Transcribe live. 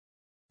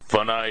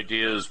Fun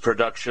Ideas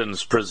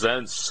Productions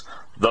presents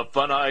the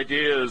Fun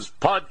Ideas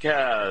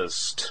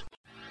Podcast.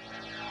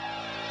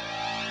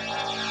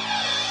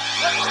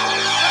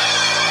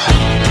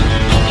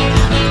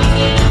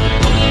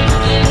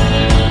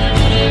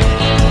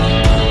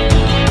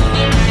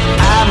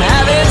 I'm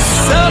having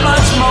so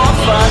much more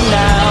fun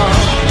now.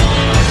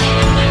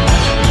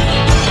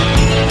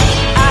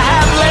 I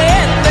have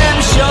let them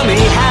show me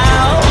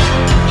how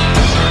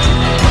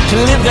to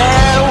live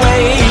their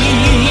way.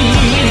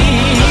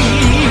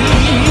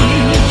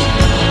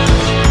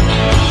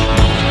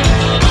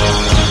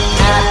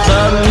 At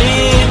the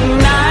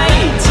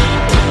midnight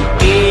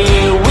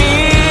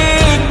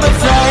earwig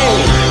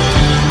buffet.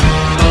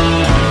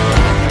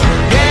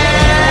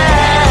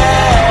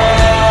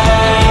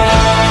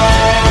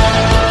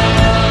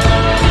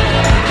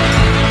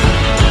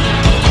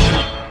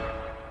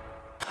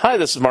 Hi,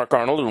 this is Mark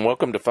Arnold, and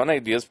welcome to Fun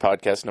Ideas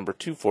Podcast number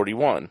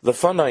 241. The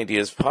Fun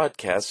Ideas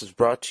Podcast is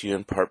brought to you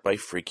in part by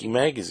Freaky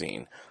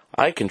Magazine.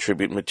 I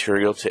contribute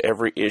material to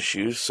every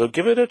issue, so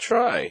give it a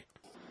try.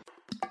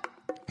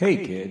 Hey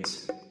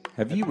kids,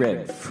 have you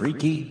read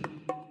Freaky?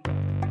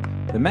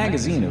 The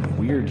magazine of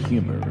weird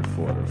humor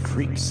for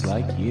freaks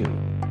like you.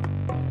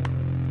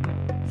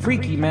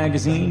 Freaky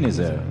Magazine is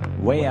a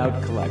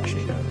way-out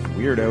collection of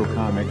weirdo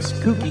comics,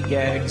 kooky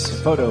gags,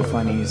 photo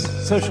funnies,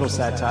 social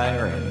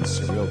satire, and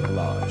surreal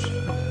collage.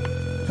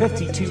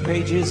 52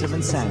 pages of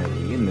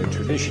insanity in the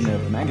tradition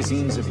of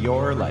magazines of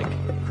yore like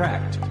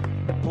Cracked,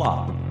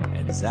 Plop,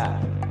 and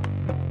Zap.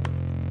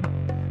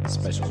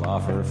 Special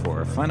offer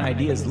for Fun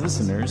Ideas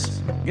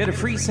listeners, get a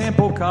free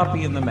sample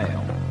copy in the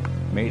mail,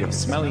 made of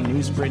smelly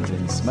newsprint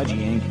and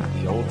smudgy ink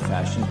the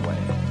old-fashioned way.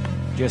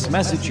 Just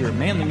message your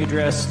mailing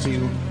address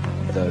to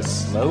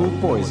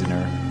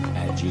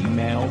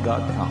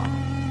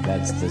theslowpoisoner@gmail.com.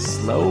 That's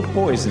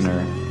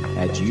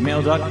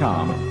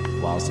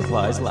theslowpoisoner@gmail.com while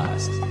supplies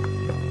last.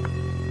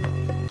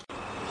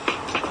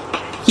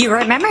 You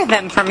remember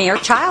them from your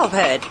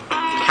childhood.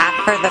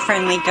 Casper the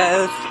Friendly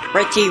Ghost,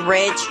 Richie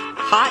Rich,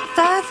 Hot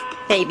Stuff,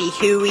 Baby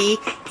Huey,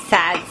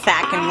 Sad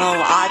Sack and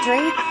Little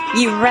Audrey.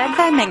 You read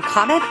them in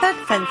comic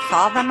books and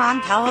saw them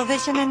on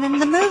television and in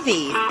the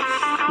movies.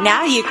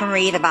 Now you can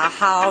read about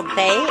how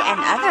they and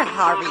other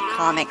Harvey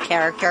comic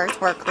characters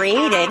were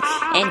created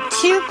in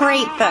two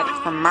great books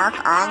from Mark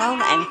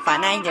Arnold and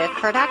Fun Ideas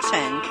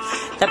Productions,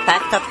 The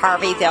Best of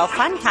Harveyville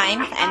Fun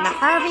Times and The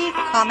Harvey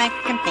Comic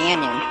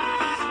Companion.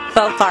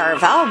 Both are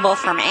available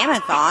from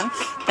Amazon.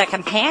 The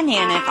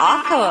Companion is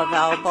also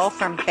available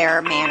from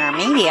Fair Manor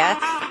Media.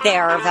 They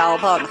are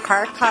available in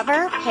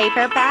hardcover,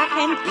 paperback,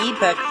 and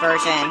ebook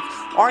versions.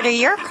 Order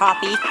your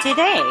copies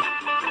today.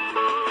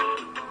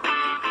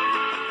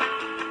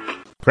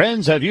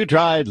 Friends, have you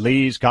tried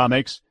Lee's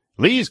Comics?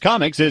 Lee's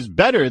Comics is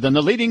better than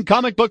the leading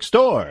comic book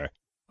store.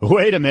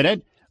 Wait a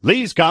minute.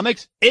 Lee's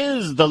Comics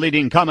is the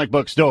leading comic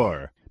book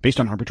store. Based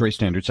on arbitrary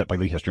standards set by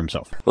Lee Hester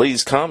himself.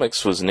 Lee's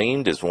Comics was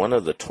named as one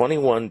of the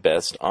 21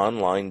 best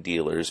online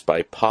dealers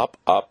by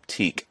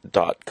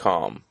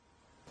popoptique.com.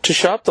 To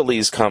shop the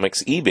Lee's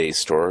Comics eBay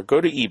store,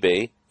 go to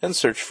eBay and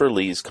search for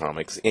Lee's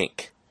Comics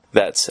Inc.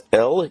 That's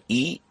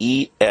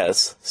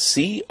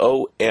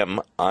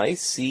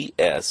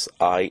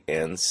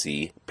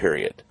LEESCOMICSINC,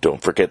 period.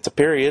 Don't forget the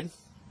period.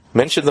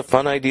 Mention the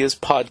Fun Ideas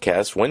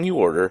Podcast when you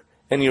order,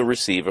 and you'll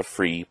receive a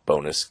free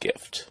bonus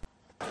gift.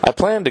 I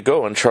plan to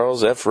go on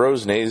Charles F.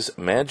 Rosenay's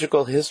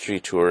Magical History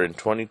Tour in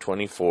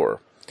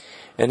 2024.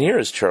 And here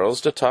is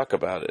Charles to talk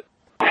about it.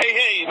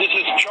 Hey, this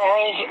is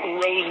Charles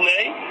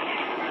Rosenay,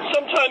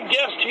 sometime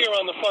guest here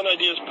on the Fun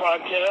Ideas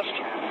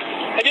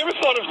Podcast. Have you ever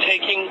thought of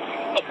taking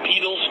a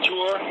Beatles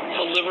tour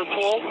to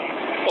Liverpool?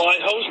 Well, I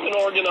host and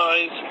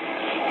organize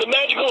the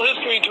Magical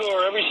History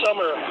Tour every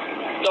summer,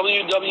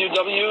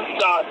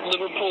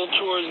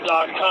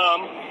 www.liverpooltours.com.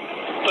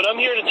 But I'm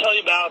here to tell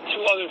you about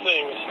two other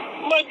things.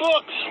 My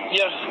books.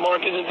 Yes,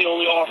 Mark isn't the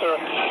only author.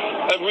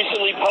 I've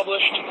recently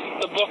published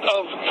the book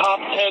of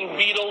top 10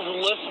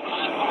 Beatles lists,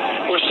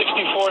 where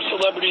 64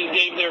 celebrities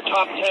gave their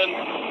top 10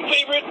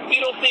 favorite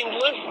Beatles-themed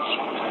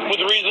lists, with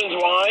reasons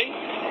why,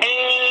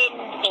 and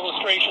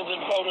illustrations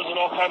and photos and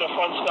all kind of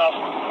fun stuff.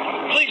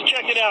 Please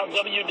check it out,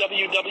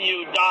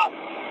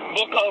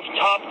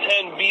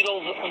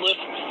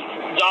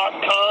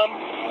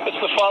 www.bookoftop10beatleslists.com. It's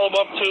the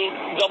follow-up to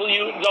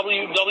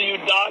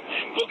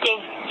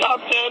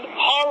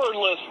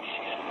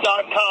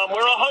www.bookoftop10horrorlists.com,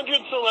 where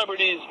 100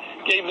 celebrities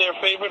gave their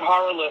favorite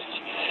horror lists.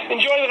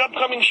 Enjoy the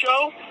upcoming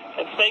show,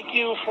 and thank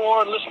you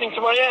for listening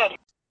to my ad.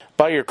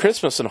 Buy your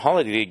Christmas and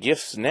holiday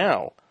gifts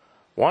now.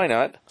 Why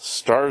not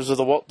Stars of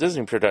the Walt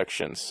Disney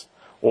Productions?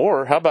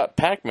 Or how about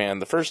Pac-Man,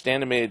 the first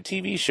animated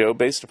TV show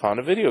based upon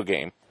a video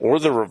game? Or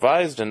the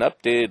revised and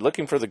updated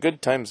Looking for the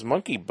Good Times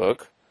Monkey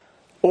book?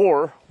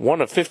 Or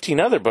one of 15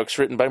 other books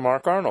written by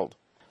Mark Arnold?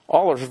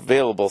 All are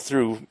available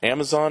through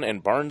Amazon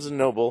and Barnes &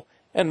 Noble,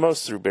 and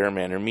most through Bear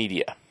Manor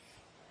Media.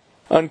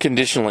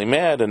 Unconditionally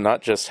Mad and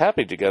Not Just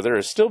Happy Together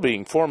are still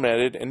being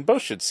formatted, and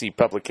both should see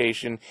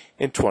publication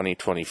in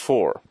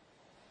 2024.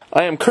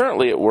 I am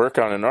currently at work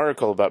on an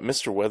article about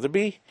Mr.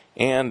 Weatherby,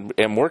 and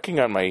am working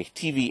on my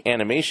TV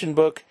animation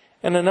book,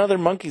 and another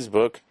Monkeys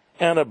book,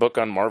 and a book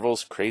on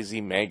Marvel's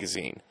Crazy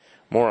Magazine.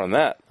 More on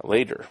that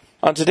later.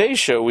 On today's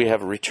show, we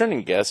have a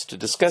returning guest to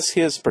discuss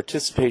his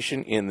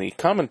participation in the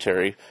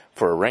commentary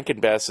for Rankin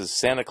Bass's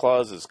Santa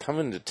Claus is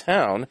Coming to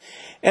Town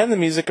and the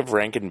music of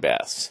Rankin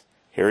Bass.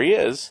 Here he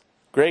is,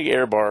 Greg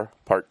Ehrbar,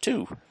 Part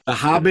 2. The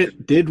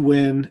Hobbit did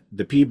win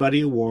the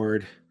Peabody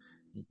Award,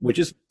 which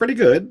is pretty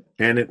good,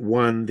 and it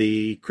won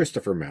the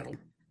Christopher Medal.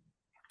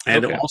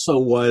 And It also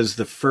was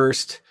the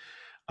first...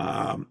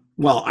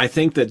 I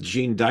think that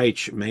Gene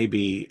Deitch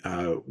maybe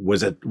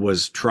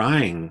was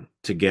trying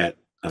to get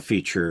a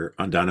feature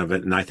done of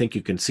it, and I think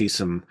you can see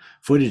some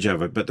footage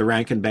of it. But the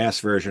Rankin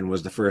Bass version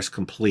was the first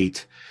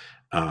complete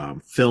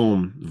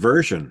film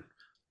version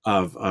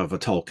of a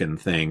Tolkien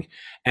thing,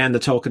 and the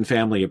Tolkien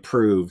family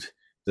approved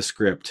the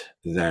script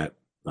that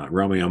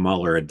Romeo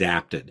Muller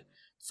adapted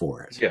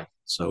for it. Yeah.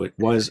 So it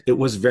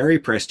was very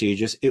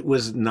prestigious. It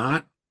was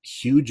not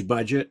huge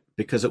budget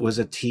because it was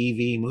a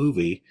TV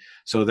movie.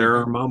 So there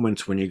are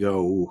moments when you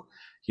go,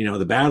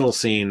 the battle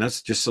scene,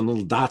 that's just some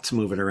little dots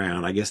moving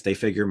around. I guess they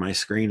figure my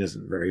screen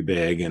isn't very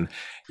big, and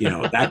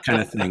that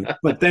kind of thing.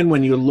 But then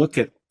when you look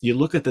at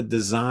the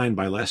design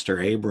by Lester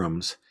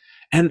Abrams,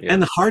 and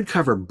the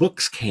hardcover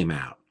books came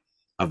out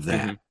of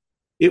that. Mm-hmm.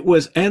 It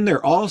was, and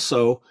there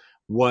also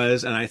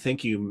was, and I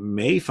think you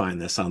may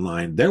find this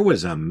online, there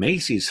was a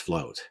Macy's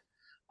float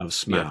of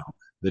Smaug,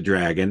 the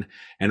dragon,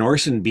 and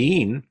Orson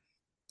Bean,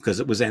 because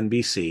it was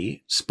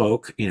NBC,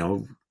 spoke,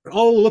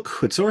 oh, look,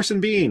 it's Orson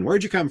Bean.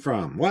 Where'd you come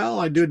from? Well,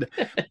 I did.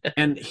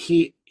 And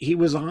he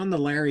was on the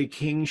Larry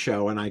King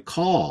show, and I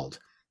called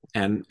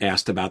and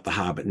asked about The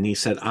Hobbit. And he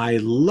said, I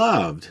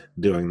loved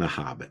doing The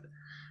Hobbit.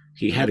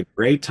 He had a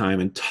great time,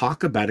 and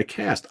talk about a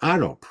cast.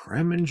 Otto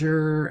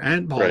Preminger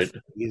and Paul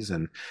Fees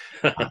and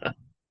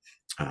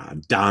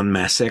Don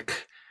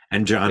Messick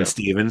and John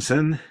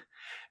Stevenson.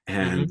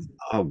 And,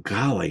 oh,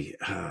 golly,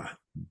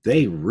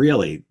 they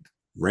really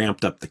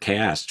ramped up the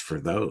cast for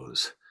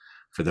those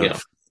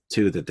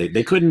two that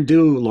they couldn't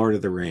do Lord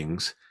of the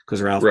Rings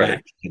because Ralph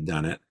Bakshi had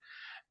done it.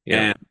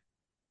 And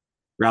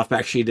Ralph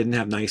Bakshi didn't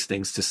have nice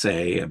things to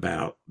say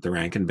about the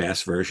Rankin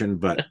Bass version,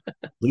 but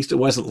at least it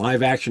wasn't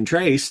live action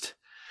traced.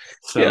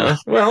 So. Yeah.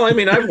 Well, I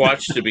mean, I've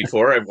watched it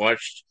before. I've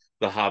watched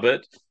The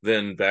Hobbit,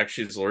 then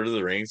Bakshi's Lord of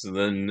the Rings, and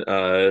then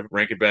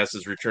Rankin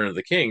Bass's Return of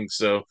the King.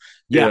 So,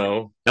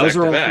 those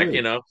are all back,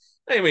 three.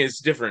 I mean,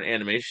 it's different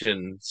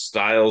animation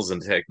styles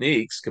and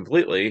techniques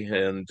completely,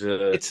 and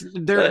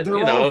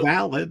they're all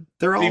valid.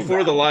 They're all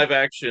before the live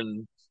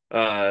action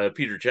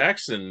Peter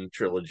Jackson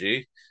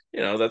trilogy.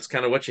 That's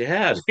kind of what you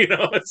had.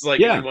 It's like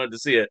you wanted to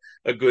see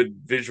a good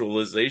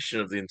visualization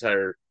of the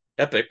entire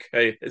epic,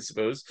 I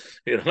suppose.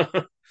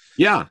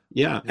 Yeah.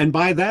 And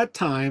by that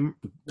time,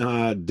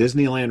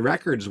 Disneyland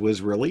Records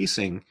was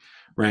releasing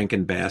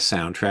Rankin Bass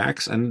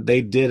soundtracks, and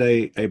they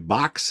did a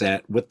box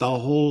set with the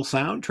whole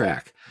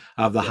soundtrack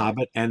of The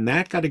Hobbit, and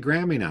that got a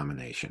Grammy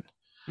nomination.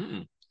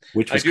 Mm-mm.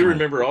 Which was I do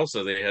remember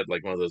also they had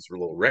like one of those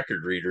little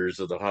record readers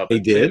of The Hobbit. They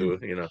did.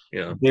 Too,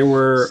 There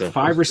were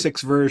 5 or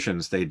 6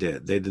 versions they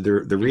did. They did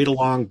the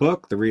read-along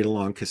book, the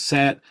read-along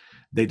cassette.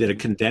 They did a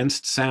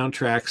condensed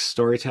soundtrack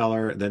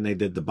storyteller. Then they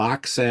did the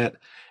box set.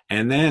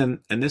 And then,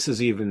 and this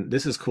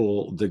is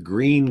cool, the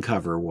green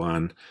cover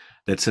one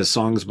that says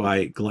songs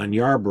by Glenn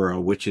Yarborough,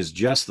 which is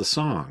just the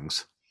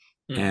songs.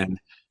 And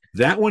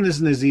that one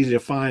isn't as easy to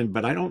find,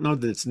 but I don't know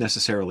that it's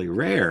necessarily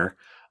rare.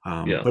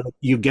 But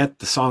you get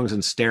the songs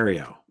in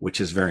stereo, which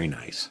is very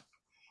nice.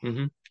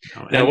 Mm-hmm.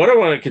 Now, what I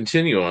want to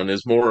continue on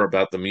is more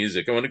about the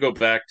music. I want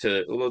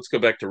to let's go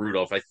back to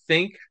Rudolph. I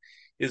think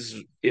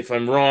if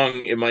I'm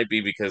wrong, it might be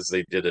because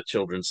they did a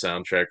children's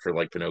soundtrack for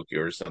like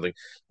Pinocchio or something.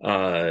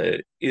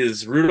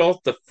 Is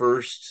Rudolph the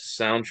first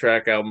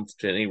soundtrack album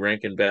to any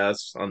Rankin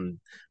Bass on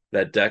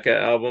that Decca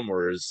album,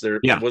 or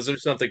was there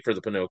something for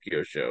the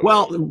Pinocchio show?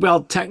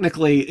 Well,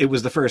 technically, it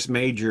was the first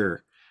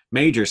major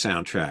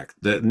soundtrack.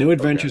 The New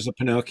Adventures of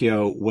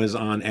Pinocchio was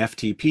on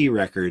FTP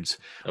Records,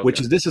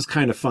 this is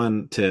kind of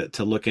fun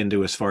to look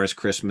into as far as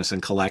Christmas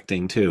and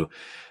collecting too.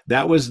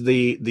 That was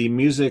the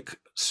music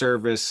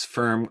service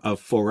firm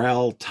of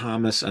Forel,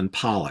 Thomas, and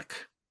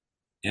Pollock.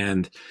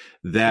 And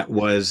that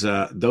was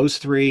those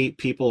 3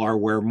 people are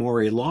where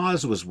Maury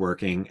Laws was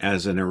working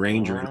as an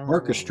arranger and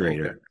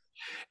orchestrator.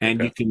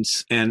 And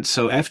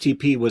so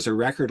FTP was a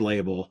record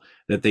label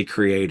that they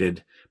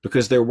created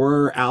because there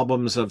were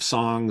albums of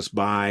songs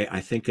by,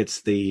 I think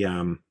it's the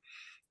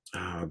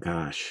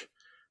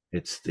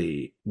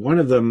one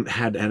of them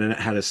had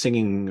a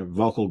singing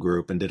vocal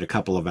group and did a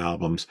couple of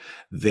albums.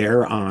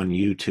 They're on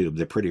YouTube.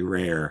 They're pretty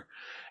rare.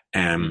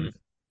 And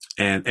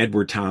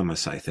Edward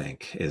Thomas, I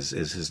think, is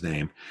his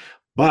name.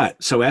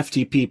 But so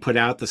FTP put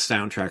out the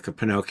soundtrack of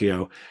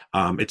Pinocchio.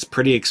 It's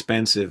pretty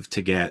expensive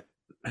to get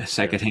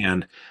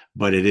secondhand,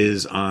 but it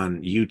is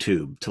on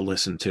YouTube to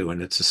listen to,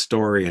 and it's a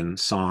story and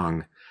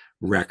song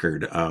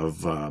record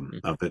of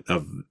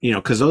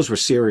because those were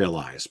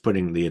serialized,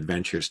 putting the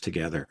adventures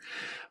together.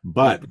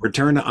 But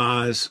Return to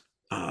Oz,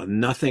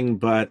 nothing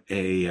but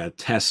a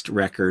test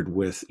record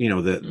with,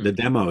 the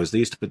demos. They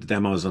used to put the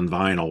demos on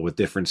vinyl with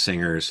different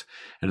singers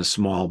and a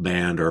small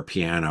band or a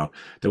piano.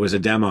 There was a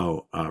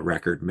demo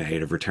record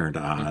made of Return to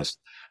Oz,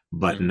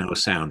 but no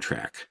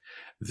soundtrack.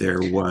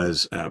 There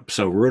was,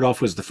 so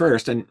Rudolph was the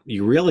first, and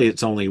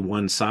it's only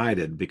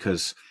one-sided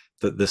because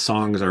the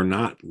songs are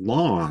not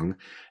long,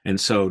 and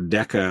so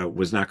Decca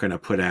was not going to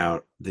put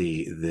out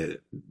a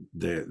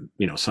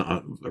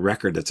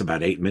record that's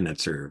about 8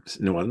 minutes, or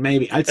no,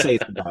 maybe I'd say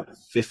it's about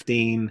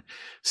 15,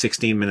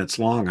 16 minutes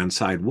long on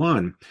side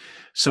one.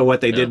 So what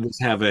they did was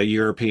have a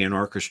European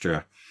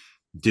orchestra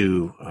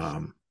do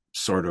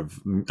sort of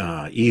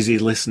easy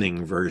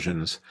listening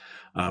versions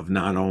of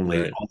not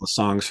only all the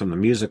songs from the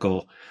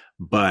musical,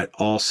 but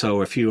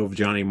also a few of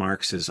Johnny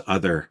Marks's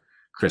other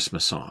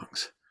Christmas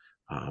songs.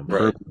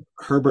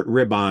 Herbert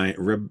Ribine,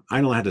 I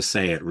don't know how to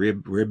say it,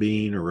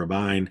 Ribine or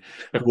Ribine,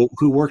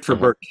 who worked for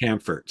Burt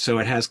Camford. So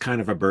it has kind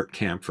of a Burt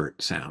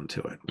Camford sound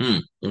to it.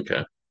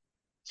 Okay.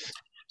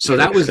 So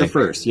that was the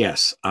first,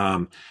 yes.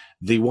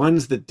 The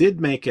ones that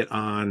did make it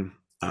on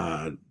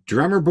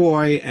Drummer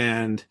Boy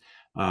and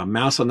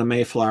Mouse on the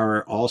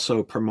Mayflower,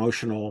 also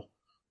promotional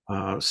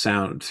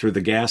sound through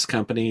the gas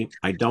company.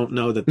 I don't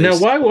know that. Now,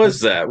 why was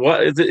that?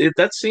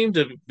 That seemed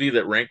to be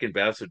that Rankin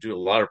Bass would do a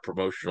lot of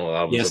promotional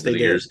albums over the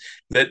years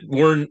that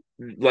weren't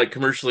like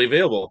commercially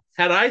available.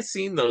 Had I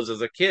seen those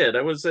as a kid,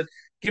 I would have said,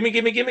 "Gimme,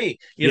 gimme, gimme!"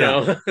 You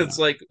know, it's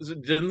like,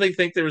 didn't they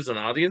think there was an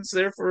audience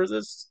there for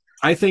this?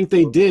 I think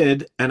they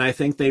did, and I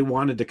think they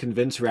wanted to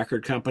convince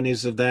record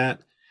companies of that,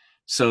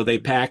 so they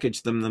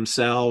packaged them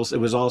themselves. It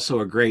was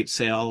also a great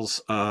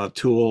sales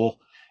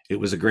tool. It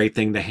was a great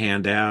thing to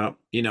hand out.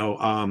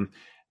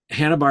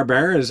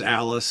 Hanna-Barbera's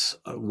Alice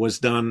was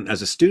done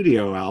as a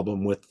studio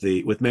album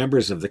with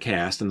members of the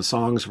cast, and the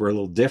songs were a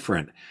little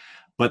different.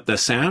 But the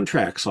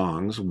soundtrack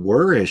songs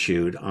were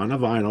issued on a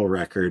vinyl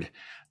record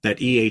that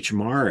E.H.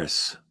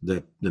 Morris,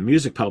 the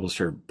music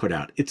publisher, put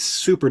out. It's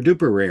super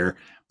duper rare,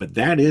 but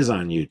that is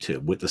on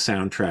YouTube with the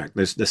soundtrack.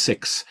 There's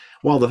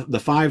the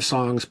 5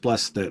 songs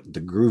plus the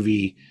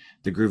groovy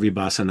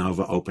bossa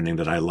nova opening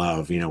that I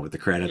love, with the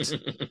credits.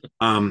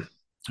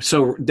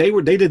 So they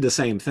did the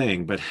same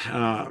thing, but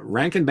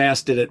Rankin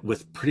Bass did it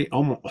with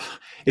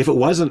if it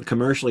wasn't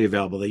commercially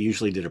available, they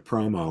usually did a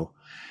promo.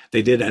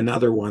 They did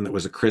another one that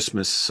was a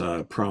Christmas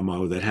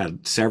promo that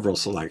had several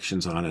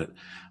selections on it,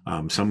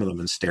 some of them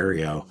in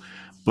stereo,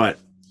 but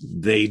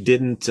they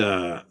didn't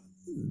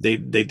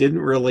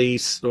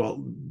release,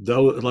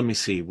 let me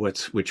see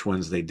which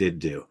ones they did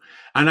do.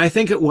 And I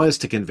think it was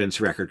to convince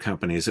record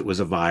companies it was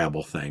a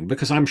viable thing,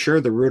 because I'm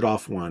sure the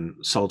Rudolph one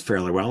sold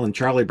fairly well, and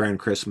Charlie Brown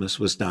Christmas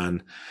was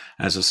done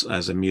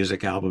as a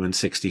music album in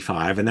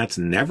 '65, and that's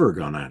never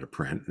gone out of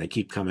print. They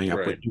keep coming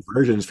up with new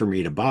versions for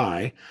me to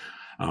buy,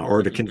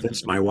 or to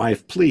convince my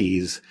wife,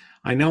 please.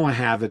 I know I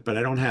have it, but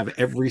I don't have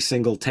every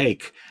single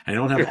take. I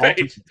don't have all.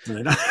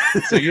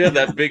 So you had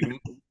that big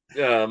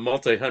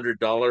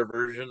multi-$100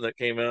 version that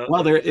came out.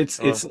 Well, it's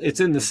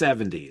in the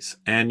 70s,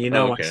 and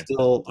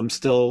I'm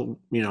still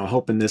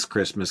hoping this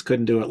Christmas,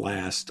 couldn't do it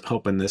last,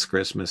 hoping this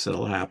Christmas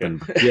it'll happen.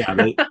 But yeah,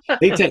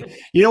 they take.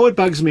 What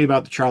bugs me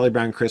about the Charlie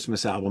Brown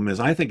Christmas album is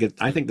I think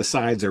the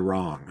sides are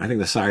wrong. I think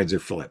the sides are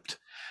flipped,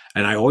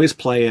 and I always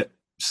play it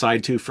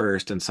side 2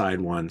 first and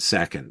side 1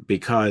 second,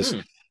 because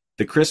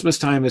the Christmas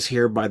Time Is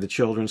Here by the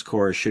Children's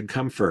Chorus should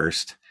come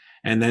first,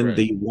 and then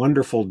the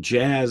wonderful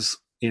jazz,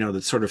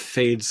 that sort of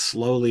fades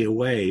slowly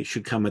away,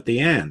 should come at the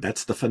end.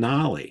 That's the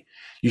finale.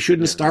 You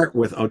shouldn't start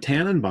with O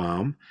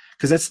Tannenbaum,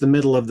 because that's the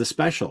middle of the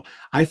special.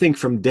 I think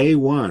from day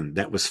one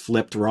that was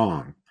flipped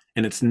wrong,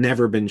 and it's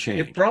never been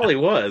changed. It probably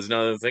was,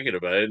 now that I'm thinking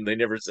about it, and they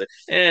never said,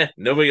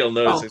 nobody will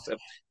notice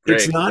except Greg.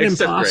 It's not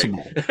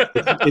impossible.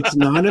 It's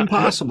not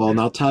impossible, and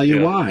I'll tell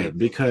you why.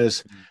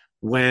 Because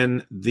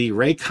when the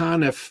Ray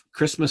Conniff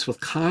Christmas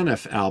with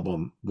Conniff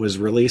album was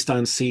released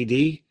on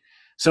CD,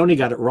 Sony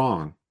got it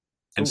wrong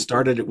and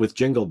started it with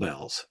Jingle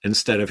Bells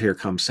instead of Here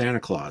Comes Santa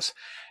Claus.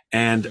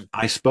 And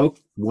I spoke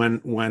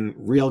when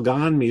Real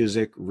Gone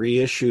Music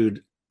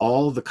reissued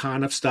all the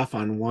Conniff stuff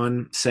on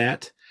one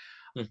set.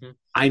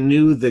 I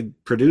knew the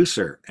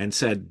producer and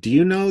said, do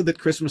you know that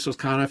Christmas with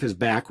Conniff is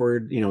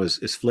backward,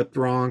 is flipped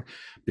wrong?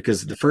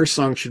 Because the first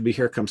song should be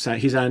Here Comes Santa.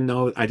 He said,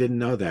 no, I didn't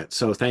know that.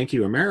 So thank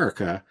you,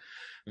 America,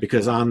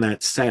 because on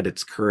that set,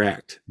 it's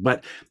correct.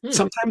 But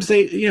sometimes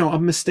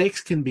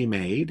mistakes can be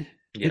made.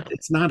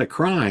 It's not a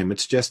crime.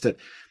 It's just that,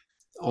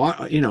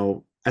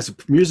 as a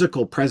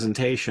musical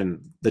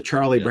presentation, the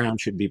Charlie Brown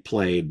should be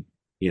played,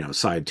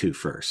 side 2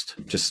 first.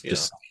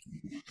 Just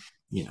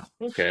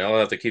Okay, I'll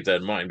have to keep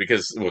that in mind,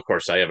 because, of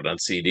course, I have it on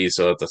CD,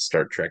 so I have to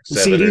start Trek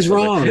 7. CD's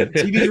wrong.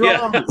 CD's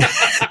wrong.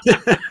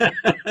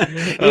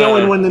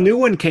 And when the new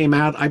one came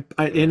out,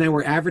 and they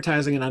were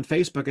advertising it on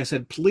Facebook, I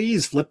said,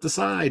 please flip the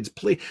sides.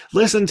 Please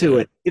listen to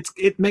it.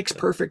 It makes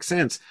perfect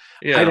sense.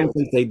 I don't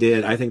think they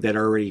did. I think they'd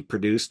already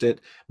produced it.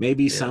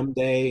 Maybe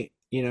someday,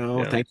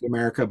 thank you,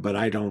 America, but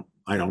I don't,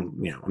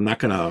 I'm not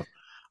gonna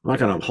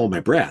hold my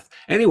breath.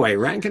 Anyway,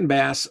 Rankin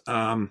Bass,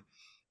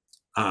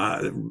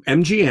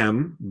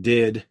 MGM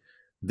did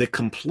the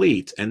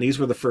complete, and these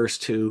were the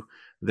first two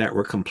that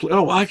were complete.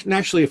 Oh,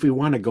 actually, if we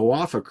want to go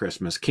off of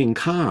Christmas, King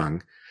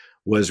Kong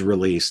was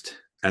released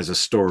as a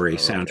story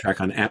soundtrack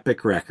on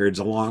Epic Records,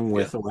 along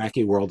with A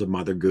Wacky World of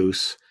Mother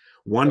Goose.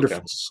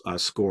 Wonderful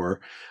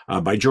score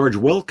by George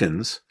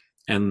Wilkins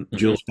and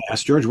Jules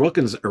Bass. George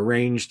Wilkins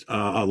arranged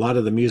a lot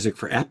of the music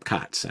for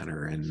Epcot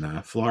Center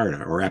in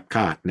Florida, or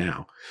Epcot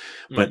now.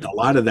 But a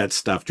lot of that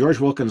stuff, George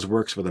Wilkins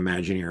works with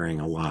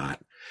Imagineering a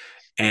lot.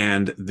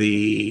 And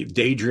the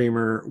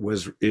Daydreamer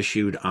was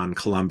issued on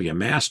Columbia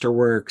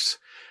Masterworks.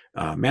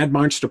 Mad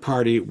Monster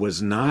Party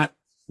was not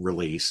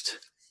released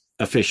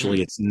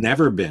officially. It's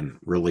never been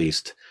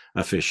released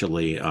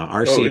officially.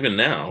 RCA, even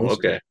now?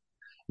 Okay.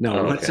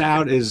 No, what's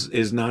out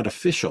is not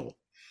official.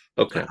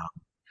 Okay.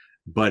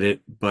 But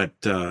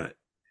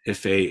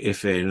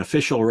if an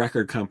official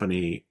record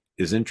company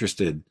is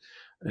interested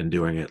in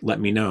doing it, let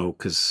me know,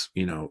 because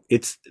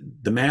it's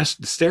the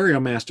stereo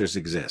masters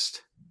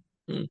exist.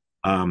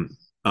 The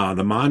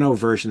mono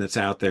version that's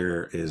out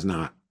there is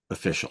not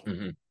official.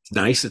 It's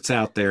nice it's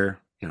out there.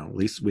 At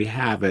least we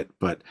have it.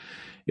 But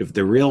if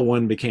the real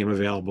one became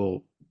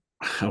available,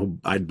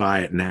 I'd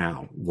buy it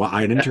now. Well,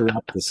 I'd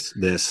interrupt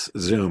this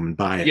Zoom and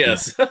buy it.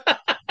 Yes. But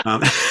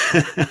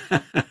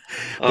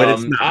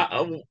it's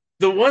not.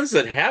 The ones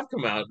that have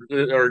come out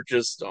are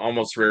just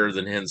almost rarer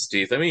than hen's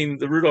teeth. I mean,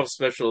 the Rudolph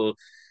special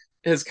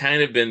has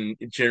kind of been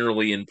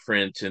generally in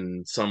print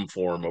in some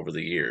form over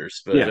the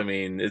years. But I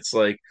mean, it's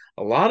like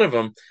a lot of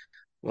them,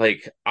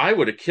 like I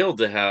would have killed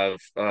to have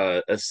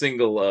a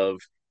single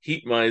of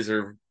Heat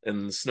Miser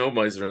and Snow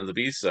Miser on the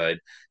B-side.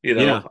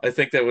 I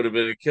think that would have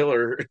been a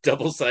killer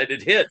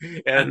double-sided hit,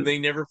 and they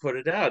never put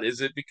it out.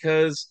 Is it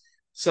because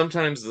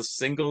sometimes the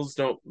singles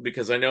don't?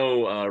 Because I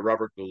know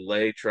Robert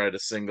Goulet tried a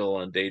single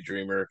on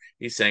Daydreamer.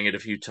 He sang it a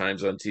few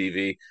times on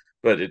TV,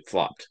 but it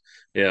flopped.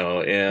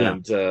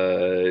 And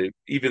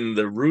even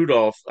the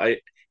Rudolph. I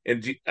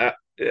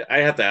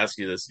have to ask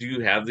you this: do you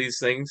have these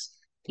things?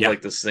 Yeah.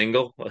 Like the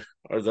single?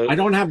 Are those... I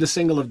don't have the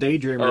single of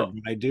Daydreamer,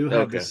 but I do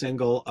have the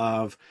single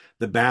of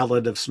the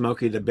Ballad of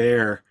Smokey the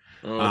Bear,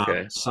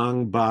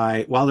 sung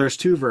by, there's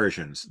two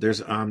versions.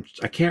 There's I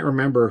can't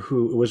remember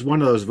who, it was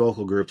one of those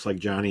vocal groups like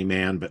Johnny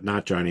Mann, but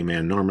not Johnny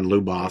Mann, Norman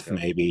Luboff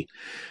maybe.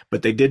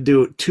 But they did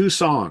do two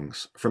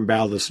songs from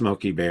Ballad of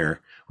Smokey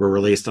Bear were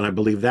released, and I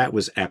believe that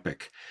was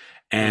epic.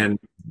 And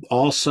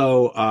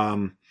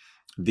also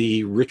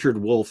the Richard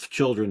Wolf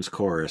Children's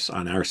Chorus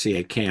on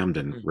RCA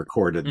Camden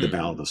recorded the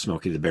Ballad of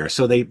Smokey the Bear.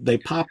 So they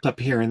popped up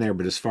here and there,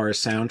 but as far as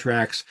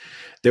soundtracks,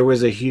 there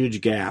was a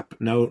huge gap.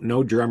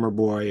 No Drummer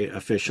Boy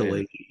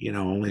officially,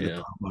 only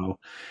the promo.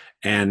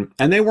 And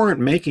they weren't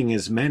making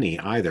as many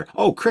either.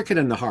 Oh, Cricket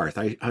in the Hearth.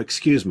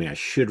 Excuse me, I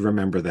should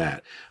remember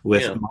that.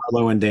 With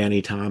Marlo and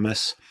Danny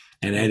Thomas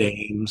and Ed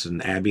Ames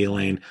and Abby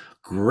Elaine.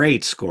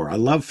 Great score. I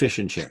love Fish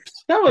and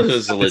Chips. That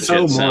was a legit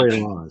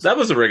soundtrack. That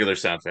was a regular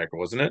soundtrack,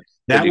 wasn't it?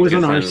 That was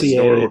an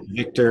RCA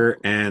Victor,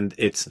 and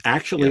it's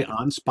actually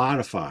on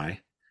Spotify,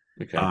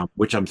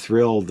 which I'm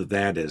thrilled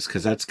that is,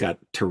 because that's got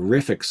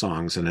terrific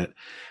songs in it.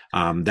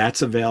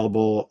 That's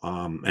available,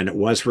 and it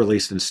was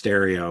released in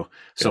stereo.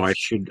 So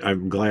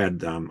I'm glad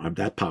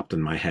that popped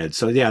in my head.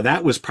 So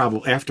that was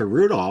probably after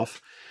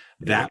Rudolph.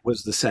 That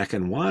was the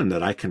second one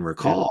that I can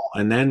recall.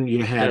 And then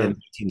you had in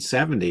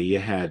 1970, you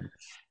had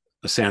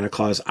Santa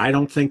Claus. I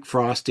don't think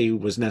Frosty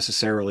was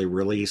necessarily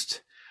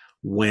released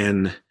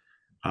when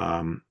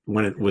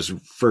it was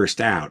first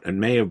out. It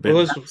may have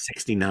been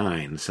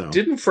 69. So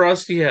didn't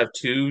Frosty have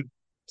two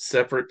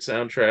separate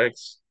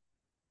soundtracks?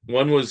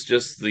 One was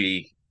just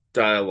the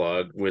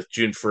dialogue with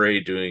June Foray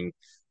doing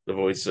the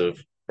voice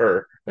of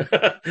her.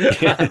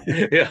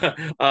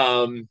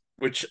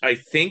 Which I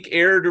think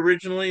aired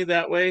originally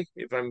that way,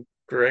 if I'm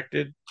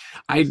corrected.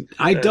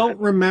 I don't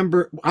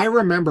remember. I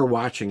remember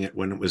watching it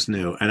when it was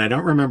new, and I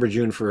don't remember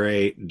June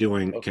Foray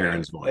doing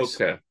Karen's voice.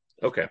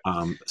 Okay.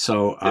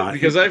 So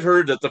because I've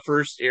heard that the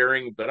first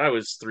airing, but I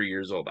was 3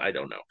 years old, I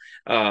don't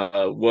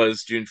know,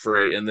 was June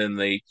Foray, and then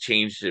they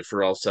changed it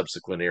for all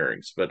subsequent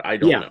airings, but I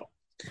don't know.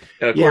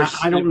 And of course,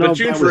 I don't know. But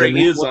June Foray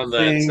is on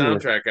that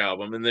soundtrack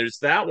album, and there's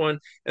that one,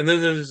 and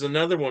then there's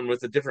another one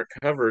with a different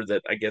cover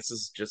that I guess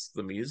is just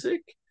the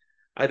music.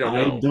 I don't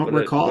know. I don't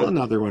recall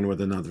another one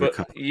with another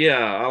cover. Yeah,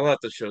 I'll have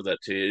to show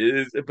that to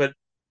you. But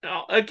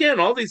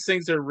again, all these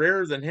things are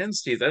rarer than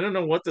hen's teeth. I don't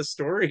know what the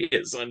story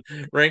is on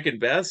Rankin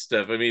Bass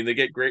stuff. I mean, they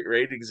get great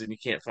ratings, and you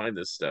can't find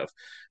this stuff.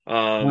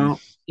 There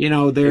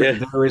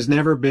has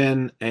never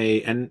been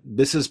and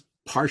this is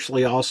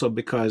partially also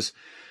because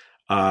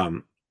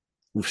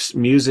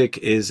music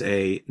is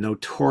a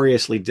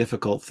notoriously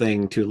difficult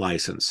thing to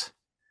license.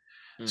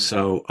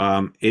 So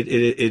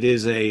it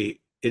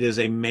is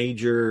a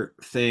major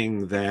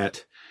thing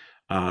that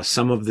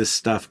some of this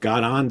stuff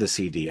got onto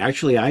CD.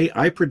 Actually,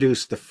 I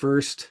produced the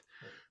first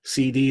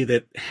CD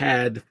that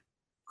had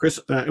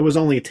it was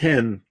only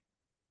 10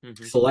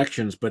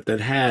 selections, but that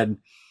had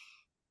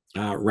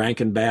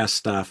Rankin Bass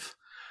stuff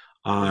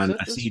on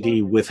a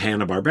CD with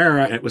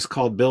Hanna-Barbera. It was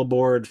called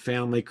Billboard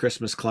Family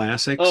Christmas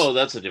Classics. Oh,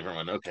 that's a different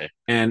one. Okay.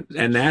 And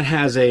that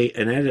has an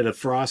edit of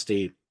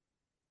Frosty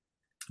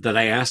that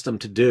I asked them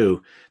to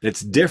do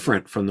that's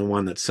different from the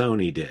one that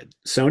Sony did.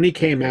 Sony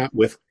came out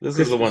with This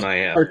is the one I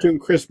have. Cartoon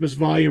Christmas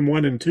Volume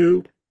 1 and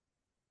 2.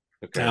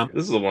 Okay,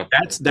 this is the one.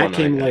 That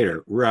came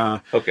later.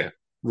 Okay.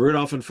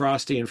 Rudolph and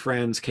Frosty and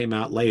Friends came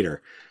out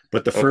later,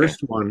 but the Okay.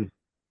 first one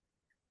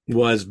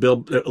was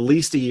at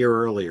least a year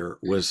earlier,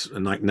 was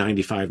in like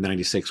 95,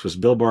 96, was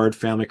Billboard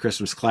Family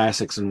Christmas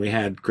Classics, and we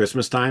had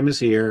Christmas Time Is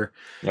Here,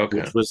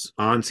 which was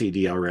on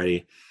CD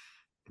already,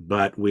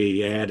 but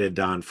we added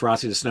on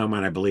Frosty the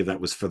Snowman. I believe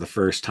that was for the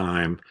first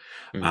time.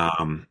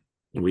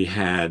 We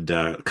had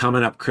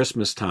Coming Up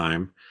Christmas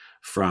Time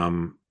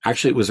from,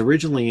 actually it was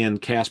originally in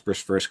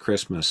Casper's First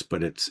Christmas,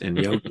 but it's in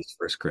Yogi's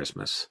First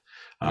Christmas.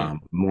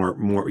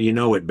 More, you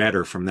know it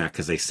better from that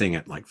because they sing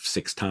it like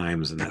 6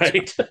 times, and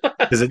that's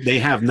because they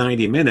have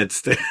 90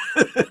 minutes to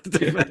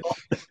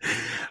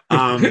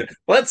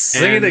let's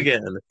sing it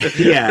again.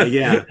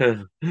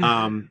 yeah.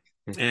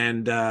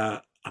 And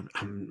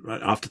I'm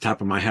off the top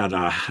of my head,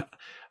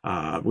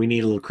 We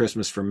Need a Little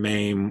Christmas from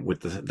Mame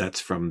that's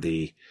from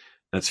the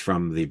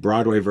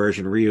Broadway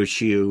version, Rio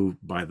Shiu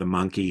by the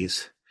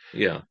Monkees.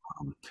 Yeah.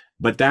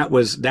 But that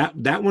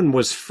one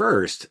was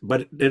first,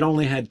 but it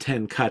only had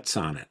 10 cuts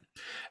on it.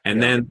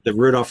 And then the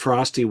Rudolph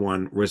Frosty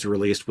one was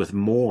released with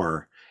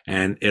more,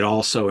 and it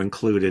also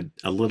included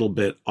a little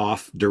bit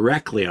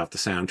directly off the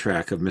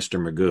soundtrack of Mr.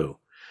 Magoo.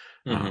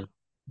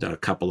 A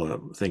couple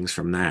of things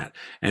from that.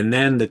 And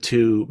then the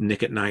 2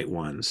 Nick at Night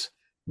ones,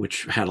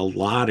 which had a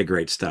lot of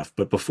great stuff.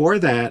 But before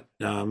that,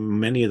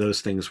 many of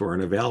those things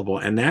weren't available.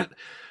 And that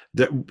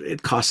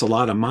it costs a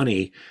lot of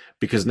money,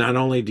 because not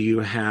only do you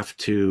have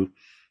to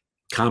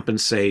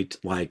compensate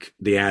like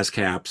the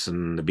ASCAPs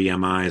and the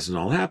BMIs and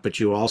all that, but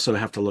you also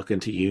have to look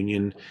into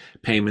union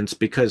payments,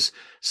 because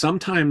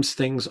sometimes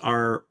things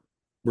are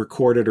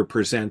recorded or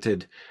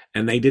presented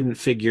and they didn't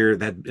figure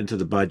that into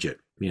the budget,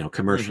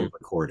 commercial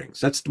recordings.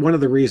 That's one of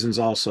the reasons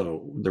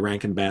also the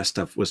Rankin Bass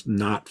stuff was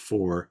not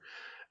for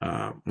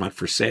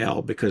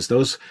sale, because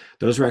those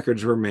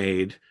records were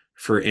made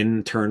for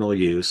internal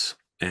use,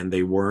 and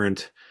they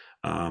weren't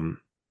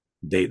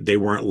they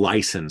weren't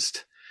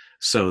licensed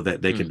so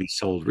that they could be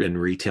sold in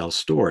retail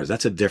stores.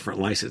 That's a different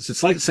license.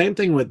 It's like the same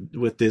thing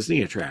with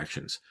Disney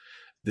attractions.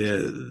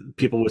 The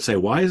people would say,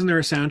 why isn't there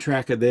a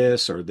soundtrack of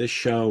this or this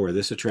show or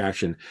this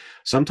attraction?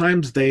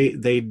 Sometimes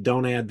they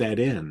don't add that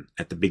in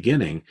at the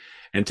beginning,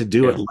 and to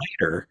do it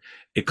later,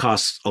 it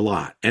costs a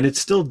lot, and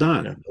it's still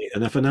done.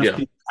 Enough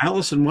people.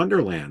 Alice in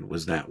Wonderland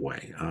was that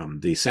way.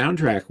 The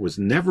soundtrack was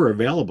never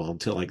available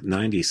until like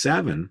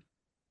 97.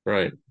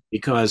 Right.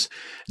 Because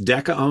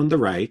Decca owned the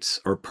rights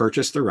or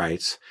purchased the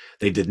rights.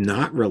 They did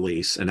not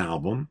release an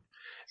album,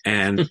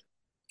 and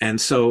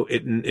so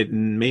it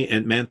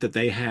meant that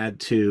they had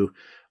to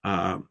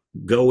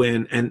go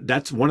in, and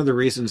that's one of the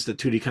reasons that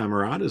Tutti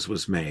Camaradas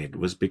was made,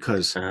 was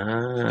because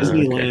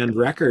Disneyland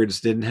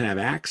Records didn't have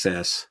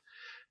access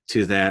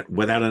to that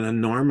without an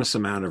enormous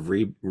amount of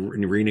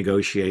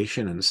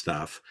renegotiation and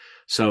stuff.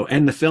 So,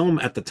 and the film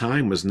at the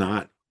time was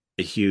not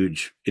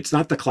it's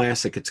not the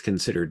classic it's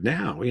considered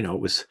now.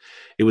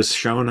 It was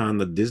shown on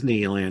the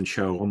Disneyland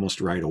show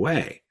almost right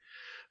away.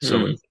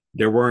 So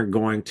they weren't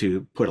going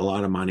to put a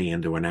lot of money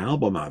into an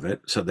album of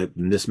it, so that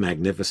this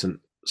magnificent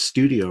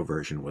studio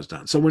version was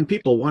done. So when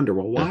people wonder,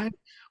 well,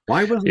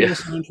 why wasn't there a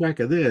soundtrack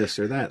of this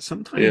or that?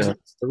 Sometimes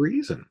that's the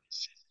reason.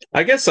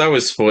 I guess I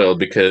was spoiled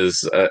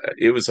because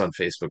it was on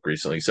Facebook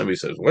recently. Somebody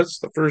says, what's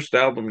the first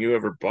album you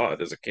ever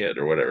bought as a kid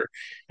or whatever?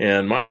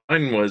 And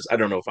mine was, I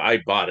don't know if I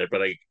bought it,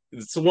 but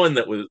it's the one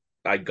that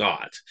I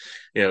got.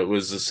 It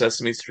was the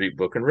Sesame Street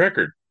Book and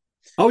Record.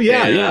 Oh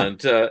yeah,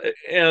 and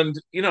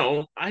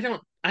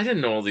I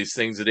didn't know all these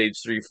things at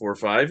age 3, 4,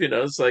 5.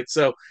 It's like,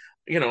 so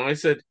I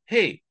said,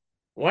 hey,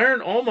 why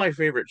aren't all my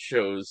favorite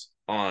shows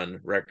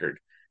on record?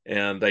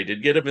 And I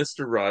did get a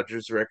Mr.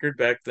 Rogers record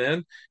back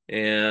then,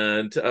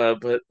 and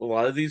but a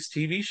lot of these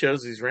TV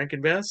shows, these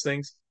Rankin Bass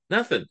things,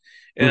 nothing.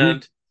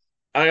 And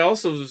I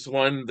also was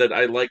one that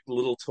I liked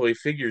little toy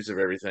figures of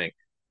everything.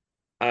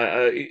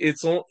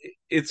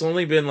 It's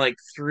only been like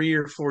 3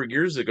 or 4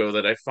 years ago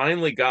that I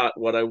finally got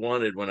what I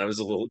wanted when I was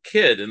a little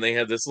kid, and they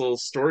had this little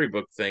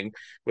storybook thing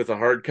with a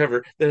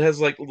hardcover that has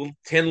like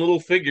 10 little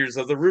figures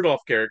of the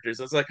Rudolph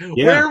characters. I was like,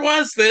 where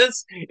was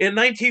this in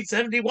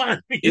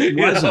 1971? It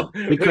wasn't,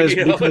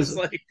 because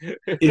like...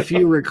 if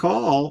you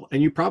recall,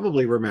 and you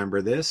probably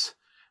remember this,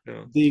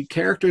 the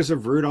characters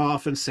of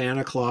Rudolph and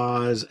Santa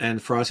Claus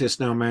and Frosty the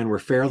Snowman were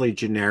fairly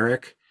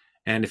generic.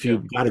 And if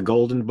you got a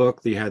golden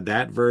book, you had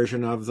that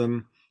version of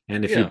them.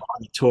 And if you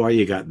bought a toy,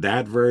 you got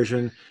that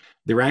version.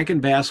 The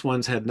Rankin Bass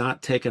ones had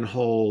not taken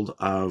hold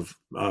of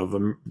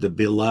the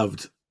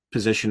beloved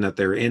position that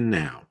they're in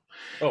now.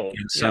 Oh,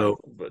 and so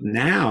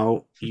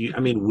now,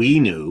 we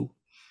knew,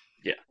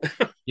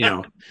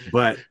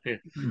 but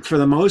for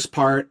the most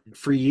part,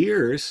 for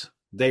years,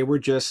 they were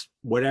just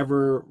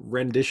whatever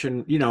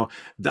rendition,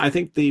 I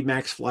think the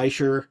Max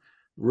Fleischer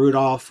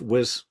Rudolph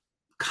was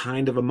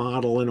kind of a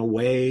model in a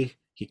way.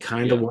 He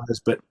kind of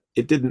was, but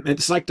it didn't.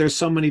 It's like there's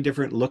so many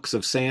different looks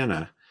of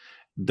Santa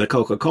the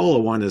Coca-Cola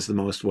one is the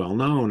most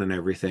well-known and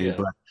everything, Yeah.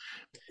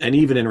 and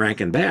even in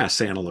Rankin Bass,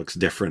 Santa looks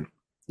different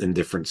in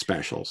different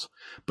specials.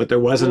 But there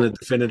wasn't a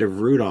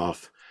definitive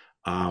Rudolph,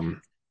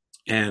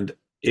 and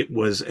it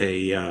was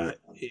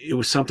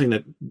something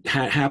that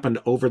happened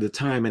over the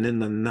time. And in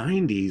the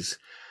 90s,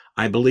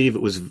 I believe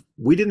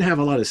we didn't have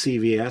a lot of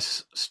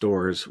CVS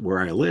stores where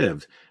I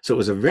lived. So it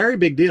was a very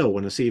big deal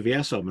when a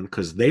CVS opened,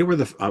 because they were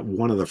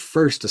one of the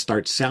first to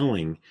start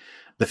selling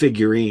the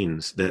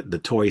figurines, the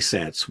toy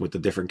sets with the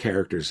different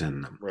characters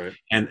in them. Right.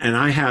 And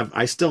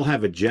I still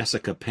have a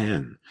Jessica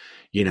pen.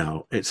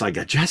 It's like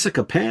a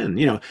Jessica pen,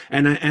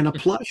 and a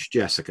plush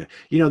Jessica.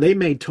 They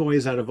made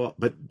toys out of all,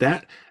 but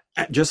that,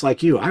 just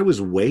like you, I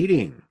was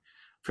waiting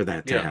for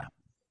that to happen.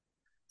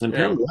 And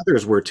apparently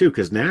others were too,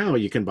 because now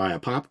you can buy a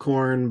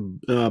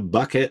popcorn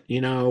bucket,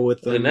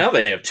 with and now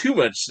they have too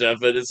much stuff,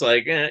 but it's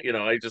like,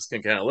 I just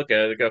can kind of look at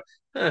it and go,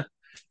 huh.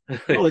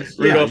 Well,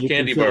 Rudolph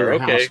candy bar,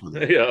 okay.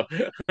 Yeah.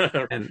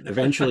 And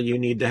eventually you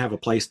need to have a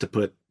place to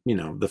put,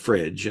 the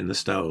fridge and the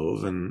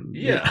stove and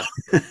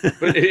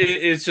But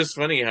it's just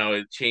funny how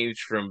it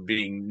changed from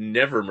being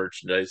never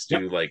merchandise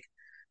to like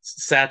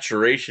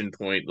saturation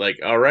point, like,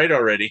 all right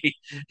already.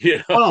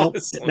 Well,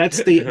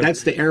 that's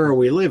the era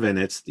we live in.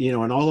 It's,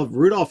 and all of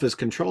Rudolph is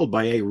controlled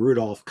by a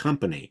Rudolph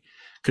company,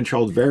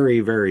 controlled very,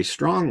 very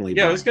strongly.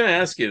 I was going to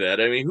ask you that.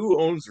 I mean,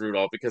 who owns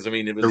Rudolph? Because I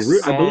mean, it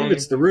was I believe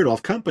it's the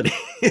Rudolph company.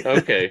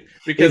 Okay,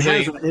 because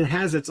it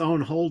has its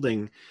own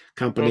holding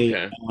company.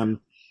 Okay.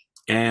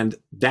 And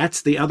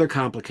that's the other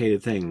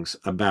complicated things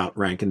about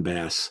Rankin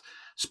Bass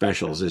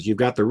specials, is you've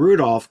got the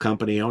Rudolph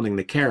company owning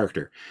the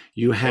character.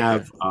 You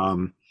have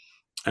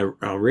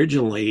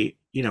originally,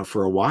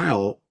 for a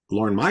while,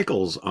 Lorne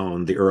Michaels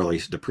owned the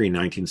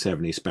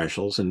pre-1970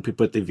 specials, and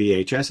put the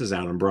VHSs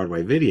out on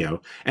Broadway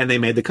Video, and they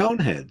made the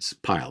Coneheads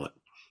pilot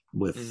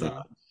with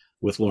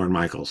Lorne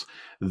Michaels.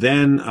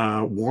 Then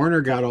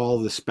Warner got all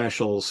the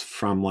specials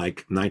from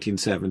like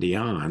 1970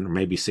 on, or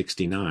maybe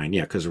 69.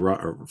 Yeah, because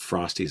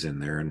Frosty's in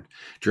there, and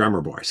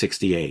Drummer Boy,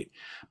 68.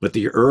 But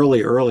the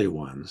early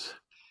ones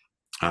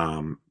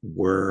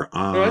were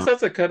on... I thought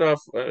the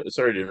cutoff...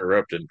 sorry to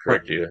interrupt and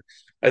correct you.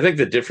 I think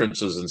the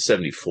difference was in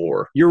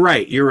 74. You're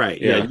right.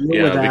 Yeah,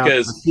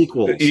 because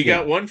you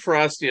got one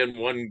Frosty in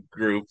one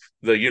group,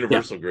 the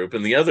Universal group,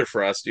 and the other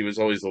Frosty was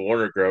always the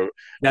Warner group.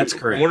 That's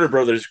correct. Warner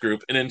Brothers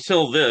group. And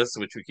until this,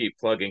 which we keep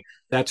plugging,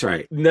 that's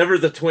right. Never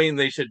the twain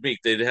they should meet.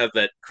 They'd have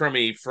that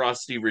crummy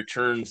Frosty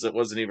Returns that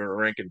wasn't even a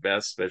Rankin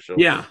Bass special.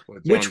 Yeah,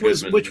 which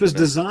was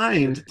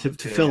designed to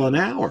fill an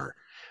hour,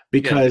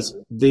 because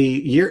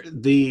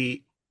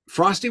the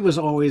Frosty was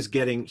always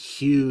getting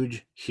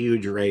huge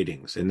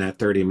ratings in that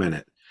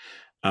 30-minute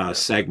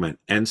segment.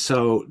 And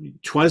so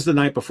 'Twas the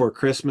Night Before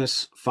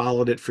Christmas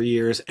followed it for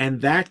years,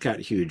 and that got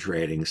huge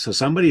ratings. So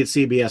somebody at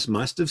CBS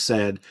must have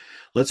said,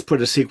 let's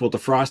put a sequel to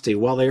Frosty.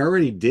 Well, they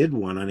already did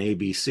one on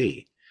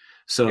ABC.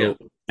 So,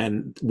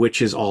 and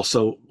which is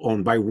also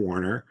owned by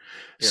Warner.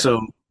 Yeah.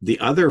 So the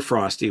other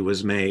Frosty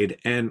was made,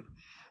 and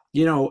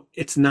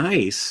it's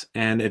nice,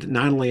 and it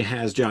not only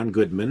has John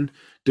Goodman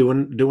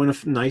doing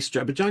a nice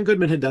job, but John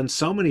Goodman had done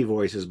so many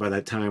voices by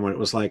that time when it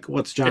was like,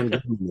 what's John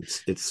Goodman?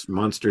 It's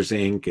Monsters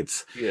Inc.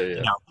 It's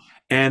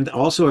and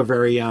also a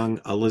very young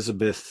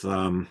Elizabeth,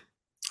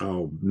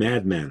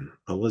 Mad Men,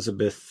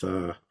 Elizabeth,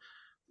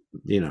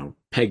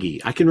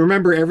 Peggy. I can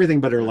remember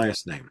everything but her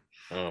last name.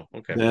 Oh,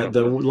 okay.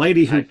 The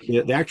lady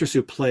the actress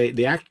who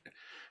played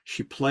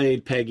she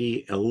played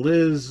Peggy,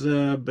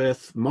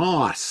 Elizabeth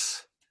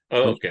Moss.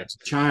 Oh, okay.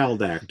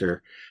 Child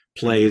actor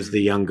plays the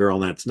young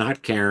girl, and that's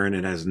not Karen.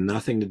 It has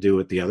nothing to do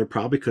with the other,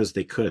 probably because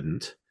they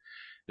couldn't.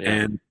 Yeah.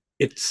 And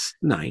it's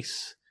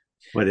nice,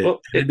 but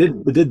it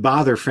did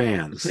bother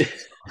fans.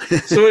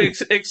 So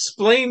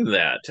explain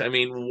that. I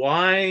mean,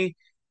 why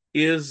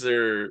is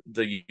there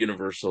the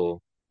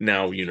Universal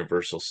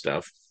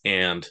stuff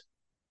and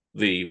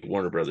the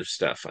Warner Brothers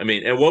stuff? I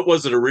mean, and what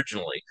was it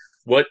originally?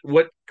 What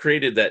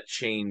created that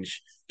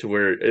change to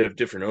where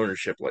different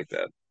ownership like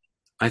that?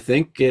 I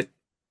think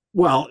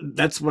well,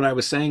 that's what I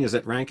was saying, is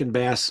that Rankin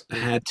Bass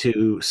had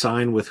to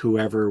sign with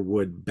whoever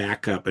would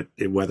back up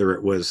it, whether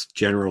it was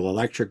General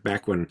Electric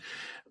back when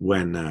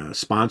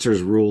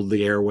sponsors ruled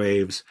the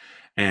airwaves,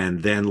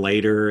 and then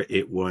later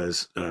it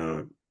was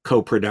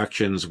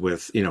co-productions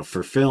with,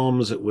 for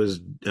films, it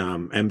was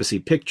Embassy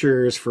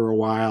Pictures for a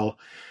while,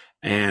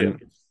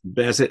 and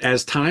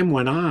as time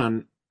went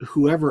on,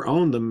 whoever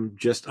owned them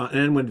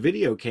and when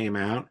video came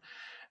out,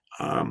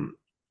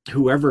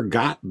 whoever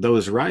got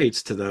those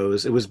rights to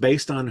those, it was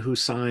based on who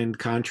signed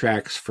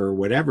contracts for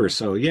whatever.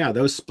 So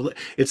those split.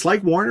 It's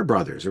like Warner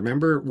Brothers.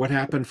 Remember what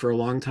happened for a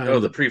long time? Oh,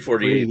 the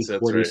pre-48s,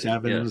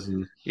 47s,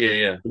 and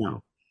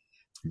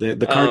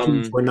the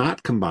cartoons were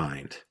not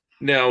combined.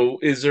 Now,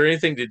 is there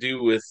anything to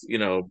do with,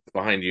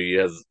 behind you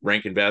have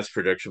Rankin Bass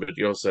production, but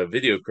you also have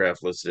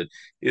Videocraft listed.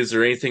 Is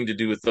there anything to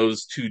do with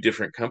those two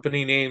different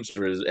company names,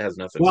 or it has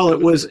nothing? Well,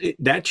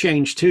 that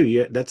changed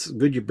too. That's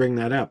good you bring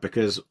that up,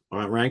 because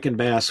Rankin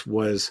Bass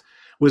was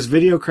was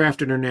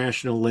Videocraft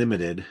International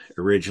Limited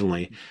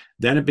originally.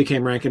 Then it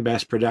became Rankin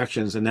Bass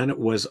Productions, and then it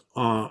was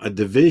a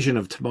division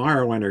of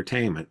Tomorrow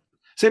Entertainment.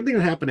 Same thing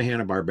that happened to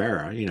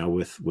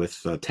Hanna-Barbera,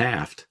 with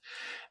Taft.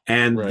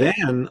 And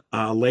then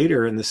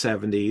later in the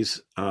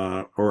 70s,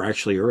 or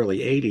actually early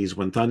 80s,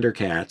 when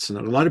Thundercats, and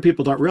a lot of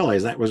people don't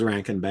realize that was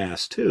Rankin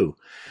Bass too,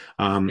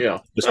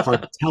 was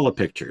part of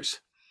Telepictures.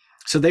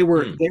 So they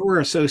were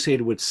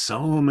associated with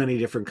so many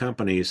different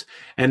companies,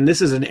 and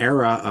this is an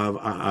era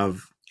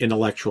of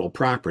intellectual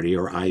property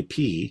or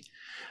IP,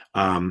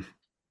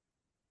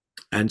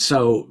 and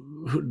so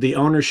the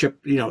ownership,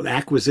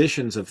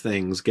 acquisitions of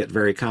things get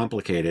very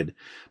complicated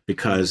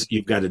because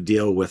you've got to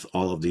deal with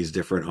all of these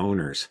different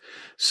owners.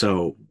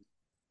 So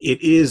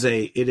it is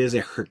a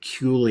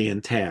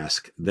Herculean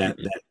task that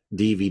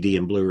DVD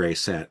and Blu-ray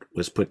set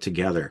was put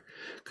together,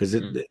 because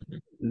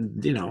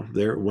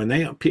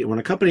when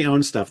a company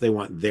owns stuff, they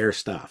want their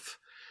stuff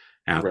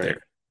out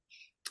there.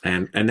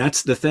 And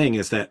that's the thing,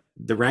 is that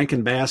the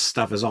Rankin Bass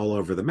stuff is all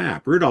over the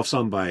map. Rudolph's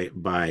owned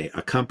by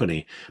a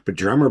company, but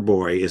Drummer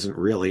Boy isn't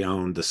really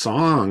owned. The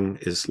song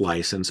is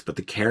licensed, but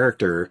the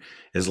character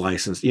is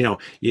licensed.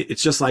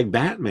 It's just like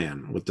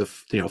Batman with the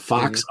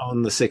Fox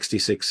owned the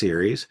 66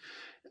 series,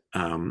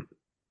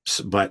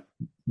 but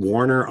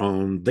Warner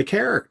owned the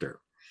character.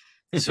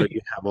 So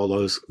you have all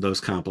those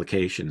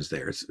complications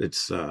there. It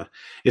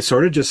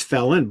sort of just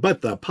fell in,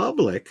 but the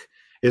public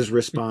is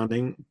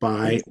responding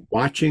by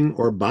watching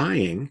or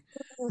buying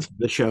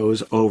the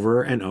shows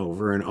over and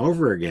over and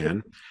over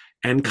again,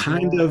 and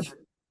kind of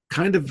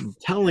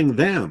telling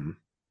them,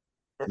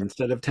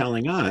 instead of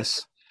telling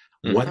us,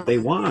 what they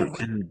want.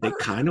 And they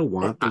kind of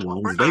want the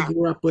ones they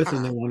grew up with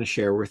and they want to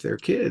share with their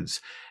kids.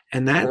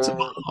 And that's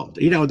evolved.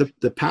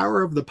 The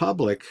power of the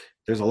public.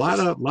 There's a lot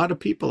of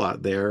people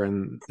out there,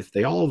 and if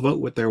they all vote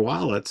with their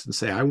wallets and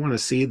say, I want to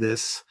see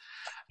this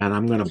and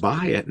I'm going to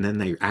buy it, and then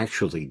they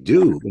actually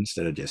do,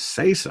 instead of just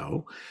say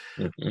so,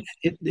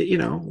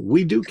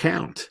 we do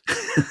count.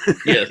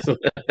 Yes.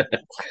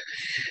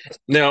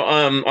 Now,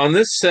 on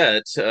this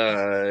set,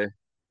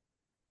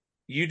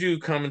 you do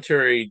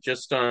commentary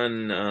just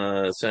on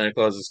Santa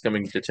Claus is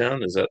Coming to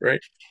Town. Is that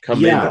right?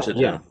 Come into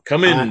town.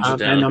 Come into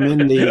town. And I'm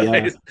in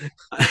the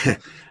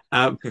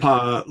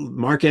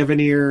Mark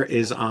Evanier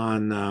is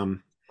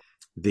on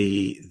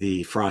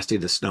the Frosty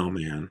the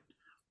Snowman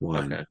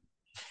one. Okay.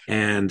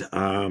 And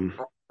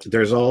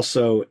there's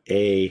also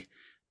a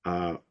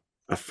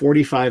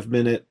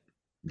 45-minute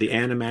The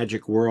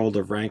Animagic World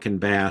of Rankin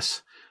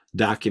Bass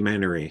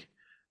documentary.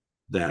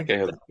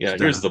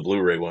 Here's the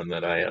Blu-ray one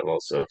that I have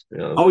also.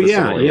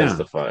 Has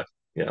the 5.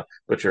 Yeah,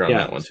 but you're on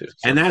that one too.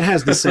 So. And that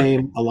has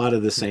a lot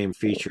of the same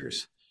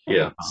features.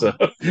 Yeah. So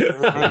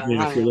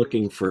if you're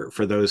looking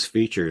for those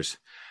features,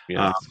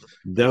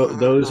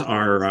 those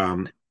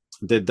are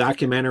the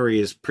documentary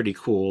is pretty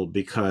cool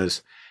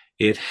because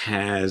it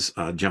has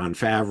Jon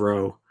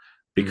Favreau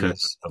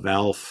because of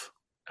Elf.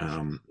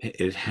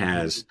 It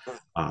has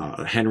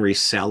Henry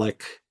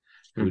Selick,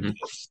 who did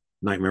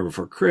Nightmare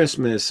Before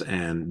Christmas,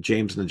 and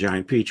James and the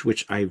Giant Peach,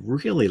 which I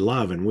really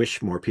love and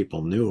wish more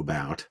people knew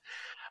about.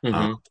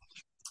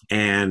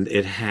 And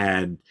it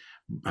had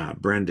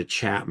Brenda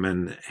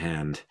Chapman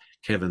and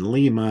Kevin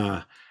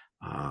Lima,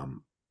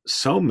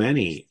 so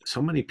many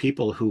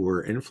people who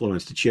were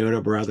influenced, the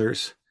Chiodo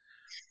brothers,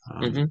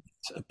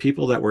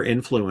 people that were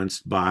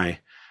influenced by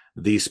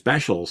these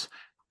specials,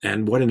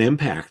 and what an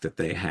impact that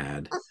they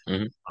had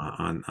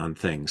on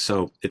things.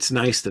 So it's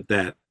nice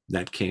that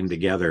came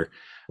together,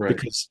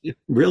 because it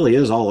really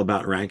is all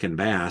about Rankin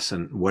Bass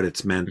and what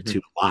it's meant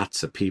to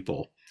lots of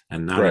people,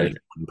 and not any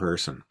one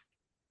person.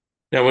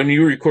 Now, when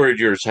you recorded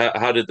yours,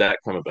 how did that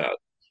come about?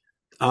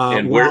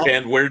 Where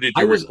did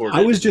you record it?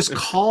 I was just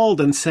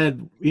called and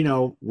said,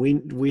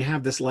 we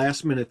have this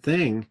last minute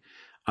thing.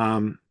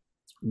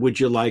 Would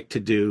you like to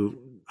do?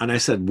 And I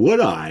said,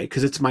 would I?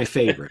 Because it's my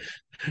favorite.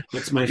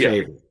 It's my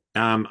favorite.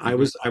 I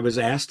was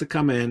asked to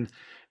come in,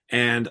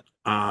 and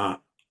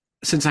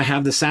since I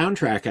have the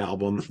soundtrack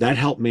album, that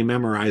helped me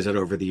memorize it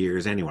over the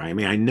years anyway. I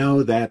mean, I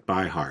know that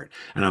by heart,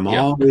 and I'm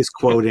always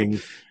quoting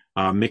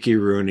Mickey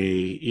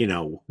Rooney,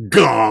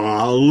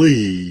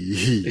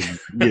 golly,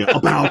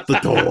 about the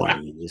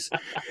toys,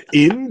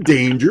 in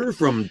danger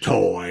from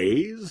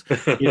toys,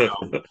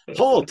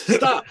 halt,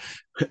 stop,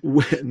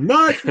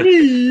 not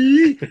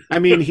me. I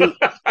mean, he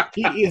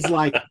is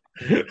like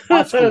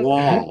off the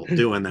wall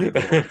doing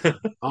that,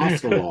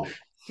 off the wall.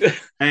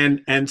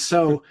 And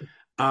so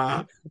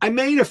I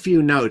made a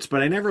few notes,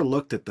 but I never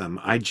looked at them.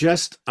 I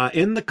just,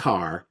 in the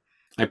car,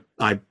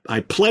 I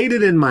played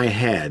it in my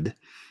head,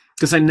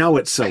 because I know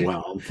it so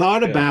well.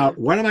 Thought about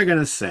what am I going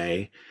to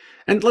say,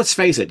 and let's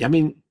face it. I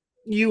mean,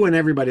 you and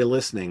everybody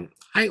listening,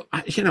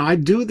 I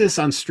do this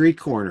on street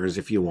corners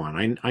if you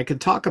want. I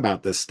could talk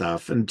about this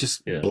stuff and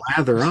just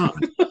blather on.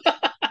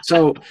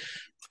 So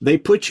they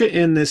put you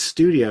in this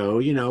studio,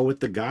 with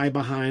the guy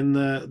behind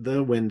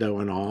the window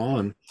and all,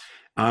 and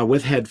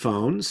with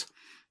headphones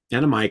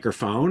and a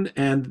microphone,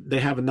 and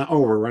they have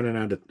we're running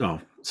out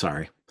of.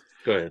 Sorry.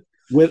 Go ahead.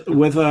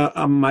 With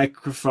a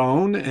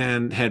microphone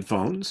and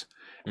headphones.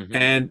 Mhm.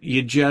 and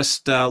you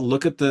just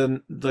look at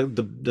the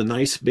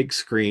nice big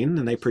screen,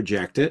 and they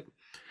project it.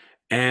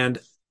 And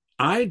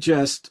I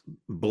just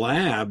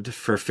blabbed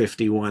for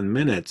 51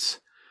 minutes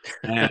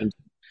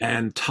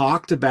and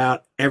talked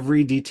about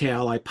every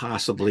detail I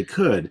possibly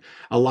could.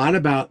 A lot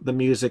about the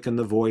music and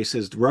the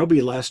voices.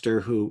 Roby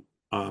Lester, who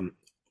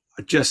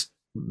just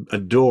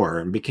adore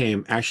and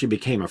became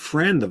a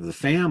friend of the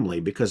family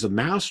because of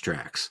Mouse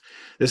Tracks.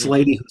 This Mhm.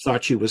 lady who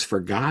thought she was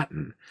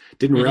forgotten,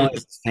 didn't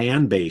realize the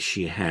fan base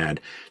she had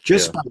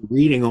just Yeah. by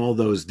reading all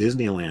those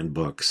Disneyland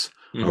books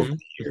over Mhm.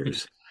 the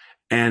years.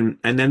 And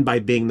then by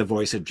being the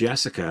voice of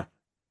Jessica,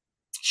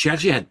 she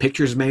actually had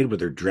pictures made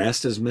with her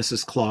dressed as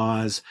Mrs.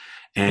 Claus,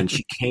 and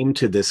she came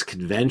to this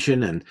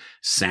convention and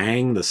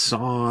sang the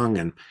song,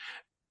 and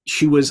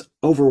she was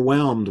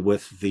overwhelmed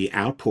with the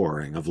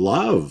outpouring of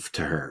love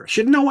to her.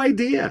 She had no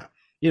idea.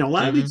 A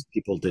lot of Mhm. these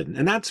people didn't.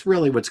 And that's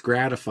really what's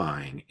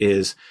gratifying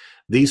is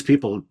these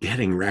people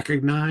getting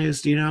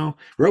recognized.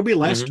 Roby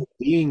Lester Mhm.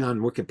 being on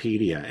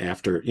Wikipedia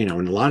after,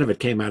 and a lot of it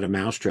came out of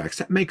Mousetracks.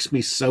 That makes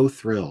me so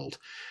thrilled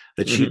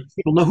that Mhm.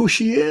 people know who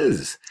she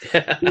is.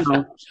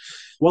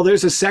 Well,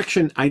 there's a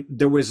section,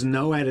 there was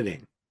no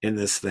editing in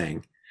this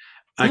thing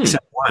Hmm.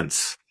 except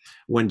once.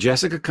 When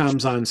Jessica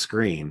comes on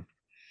screen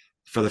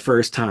for the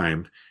first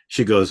time,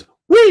 she goes,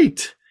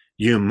 "Wait,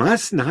 you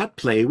must not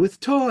play with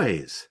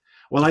toys."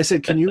 Well, I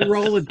said, "Can you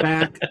roll it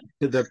back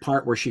to the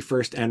part where she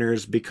first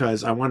enters?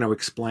 Because I want to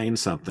explain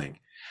something."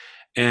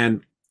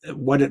 And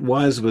what it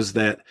was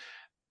that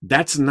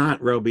that's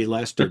not Roby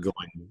Lester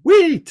going,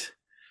 "Wait."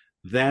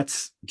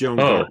 That's Joan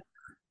Oh.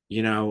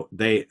 Gardner.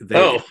 They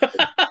Oh.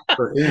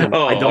 her in. I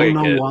Oh, don't okay,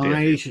 know good. Yeah.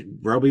 why.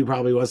 Roby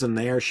probably wasn't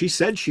there. She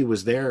said she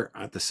was there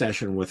at the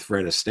session with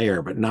Fred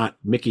Astaire, but not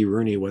Mickey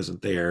Rooney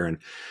wasn't there and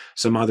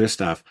some other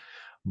stuff.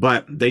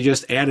 But they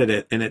just added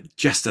it, and it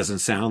just doesn't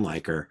sound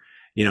like her.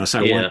 So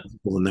I want Yeah.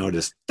 people to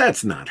notice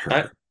that's not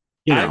I her.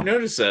 I've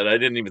noticed that. I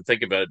didn't even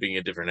think about it being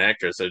a different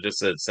actress. I just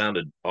said it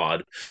sounded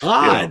odd,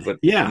 Odd. but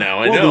Yeah. now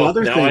I Well, the know.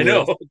 other Now thing I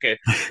know. is, Okay.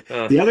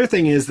 Uh, the other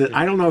thing is that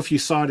I don't know if you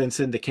saw it in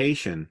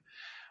syndication,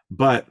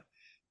 but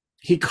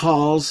he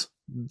calls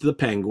the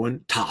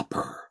penguin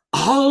Topper.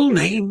 "I'll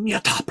name you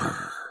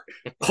Topper."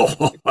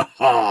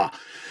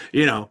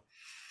 you know.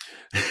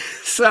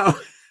 So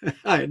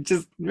I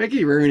just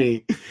Mickey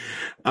Rooney,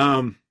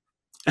 um,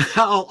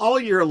 all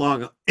year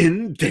long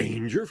in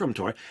danger from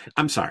toy.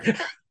 I'm sorry,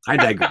 I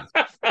digress.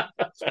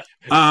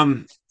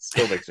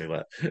 Still makes me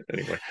laugh.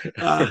 Anyway.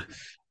 Uh,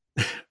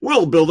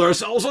 we'll build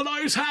ourselves a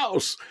nice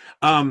house.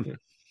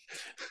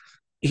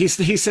 He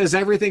says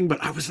everything,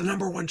 but I was the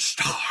number one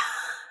star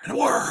in the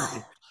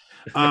world.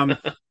 Um,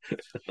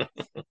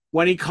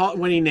 when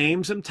he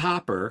names him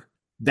Topper,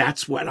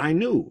 that's what I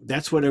knew.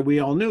 That's what we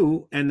all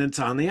knew, and it's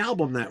on the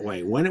album that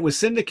way. When it was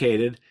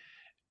syndicated,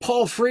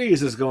 Paul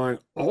Frees is going,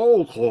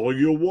 "I'll call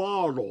you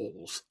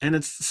Waddles," and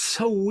it's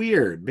so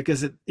weird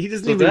because he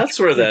doesn't So even that's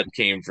where try. that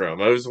came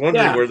from. I was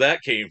wondering Yeah. where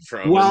that came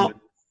from, and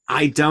Well,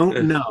 I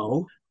don't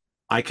know.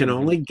 I can Mhm.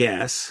 only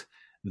guess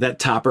that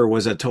Topper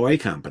was a toy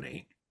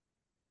company,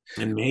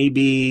 and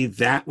maybe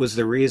that was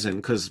the reason.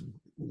 Because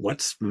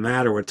what's the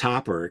matter with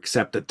Topper?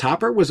 Except that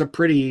Topper was It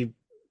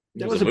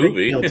that was a was a big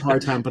movie deal toy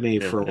company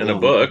yeah, for a and a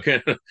long book.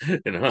 time.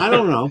 I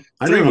don't know.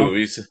 I Three don't know.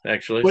 movies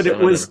actually. But So it I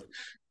don't know. was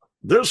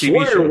this TV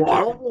way, show too.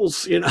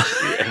 Waddles. Yeah.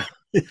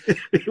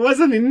 He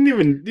wasn't. He didn't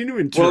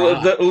even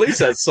Well, try. at least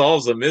that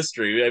solves a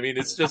mystery. I mean,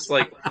 it's just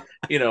like,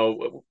 it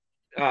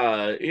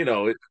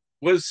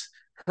was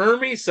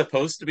Hermie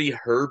supposed to be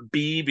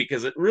Herbie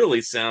because it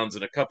really sounds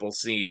in a couple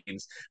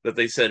scenes that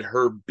they said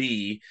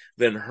Herbie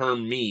than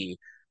Hermie,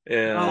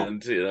 Well,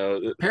 and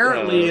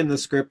apparently in the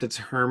script it's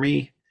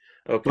Hermie,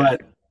 okay,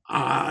 but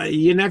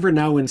you never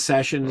know in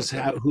sessions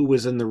okay, who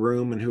was in the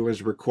room and who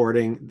was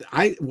recording.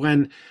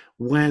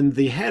 When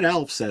the head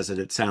elf says it,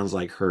 it sounds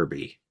like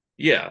Herbie,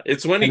 yeah,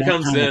 it's when and he that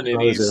comes kind of in and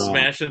throws it he's off.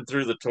 smashing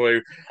through the toy,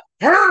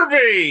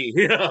 Herbie,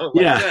 like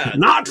Yeah, that. It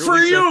not for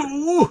really sounds,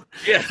 you.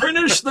 yeah.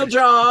 Finish the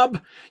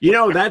job.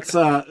 That's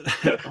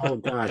oh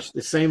gosh,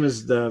 the same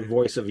as the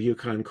voice of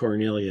Yukon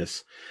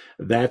Cornelius.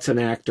 That's an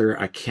actor.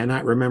 I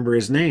cannot remember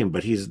his name,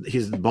 but he's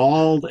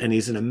bald and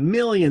he's in a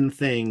million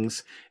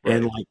things.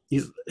 And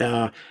Right.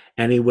 like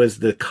and he was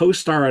the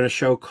co-star on a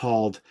show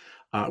called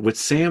with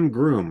Sam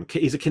Groom.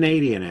 He's a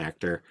Canadian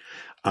actor.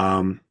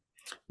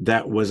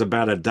 That was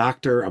about a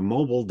doctor, a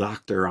mobile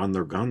doctor on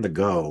the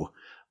go.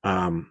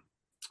 Um,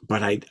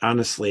 but I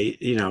honestly,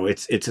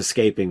 it's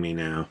escaping me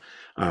now.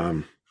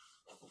 Um,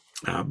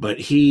 but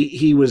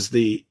he was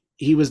the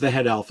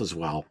head elf as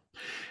well,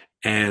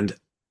 and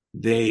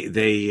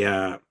they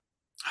oh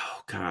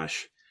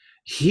gosh,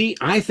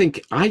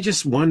 I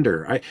just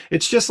wonder.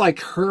 It's just like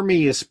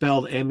Hermie is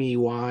spelled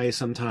Mey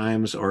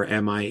sometimes or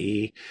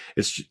Mie.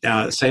 It's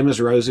same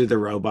as Rosie the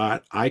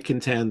robot. I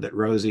contend that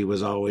Rosie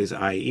was always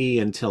IE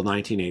until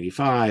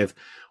 1985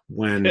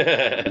 when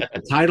the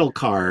title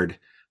card,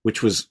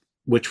 which was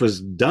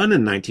done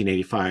in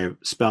 1985,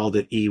 spelled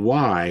it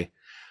EY.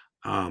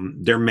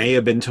 There may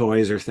have been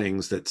toys or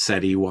things that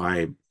said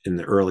EY in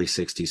the early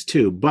 60s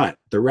too, but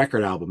the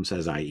record album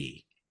says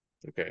IE.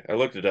 Okay, I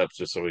looked it up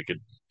just so we could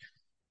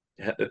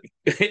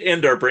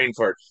end our brain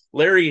fart.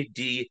 Larry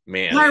D.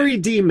 Mann. Larry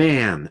D.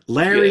 Mann.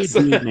 Larry Yes.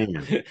 D.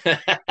 Mann.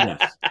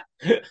 Yes.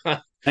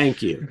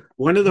 Thank you.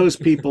 One of those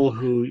people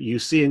who you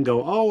see and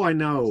go, "Oh, I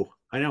know,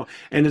 I know."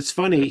 And it's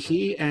funny.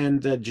 He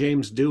and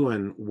James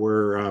Doohan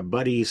were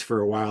buddies for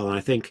a while, and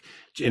I think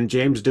in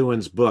James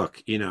Doohan's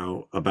book,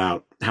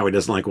 about how he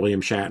doesn't like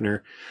William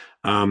Shatner,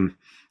 um,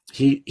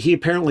 he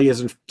apparently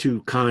isn't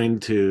too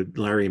kind to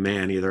Larry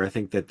Mann either. I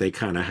think that they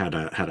kind of had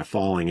a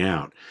falling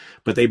out,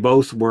 but they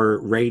both were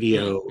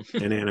radio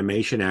and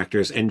animation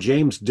actors, and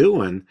James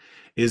Doohan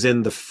is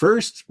in the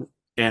first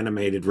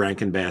animated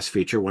Rankin Bass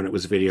feature when it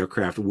was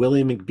Videocraft,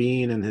 Willie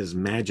McBean and his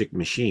Magic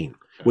Machine,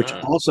 which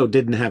also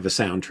didn't have a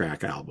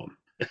soundtrack album.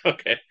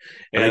 Okay.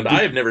 And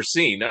I have never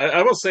seen.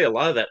 I will say a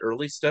lot of that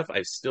early stuff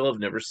I still have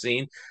never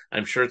seen.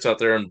 I'm sure it's out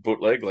there on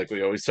bootleg, like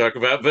we always talk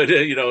about. But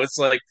it's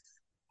like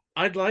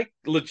I'd like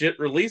legit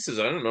releases.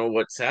 I don't know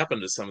what's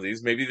happened to some of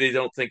these. Maybe they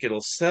don't think it'll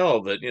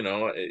sell, but I don't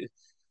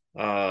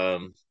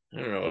know.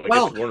 I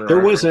Well, guess Warner there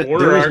was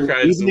Warner an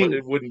Archives, evening.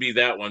 it wouldn't be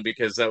that one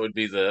because that would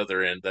be the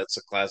other end. That's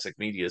the classic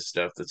media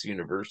stuff that's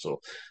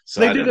Universal. So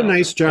They I did don't a know.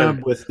 nice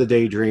job with The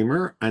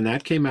Daydreamer, and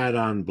that came out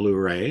on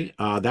Blu-ray.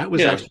 That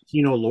was Yeah. actually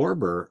Kino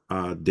Lorber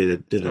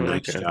did a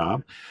nice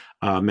job.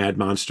 Mad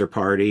Monster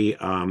Party,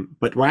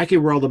 but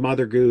Wacky World of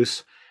Mother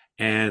Goose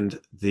and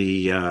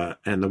the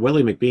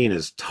Willie McBean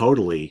is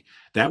totally.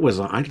 That was,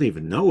 I don't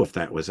even know if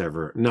that was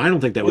ever. No, I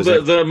don't think that was.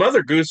 The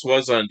Mother Goose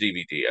was on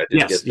DVD. I did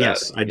Yes, get that.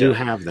 yes, I do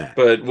have that.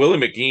 But Willie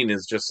McGee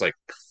is just like,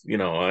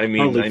 I mean,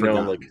 Totally I know,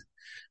 forgotten. like,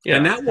 yeah,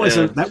 And that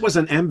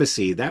wasn't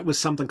Embassy. That was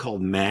something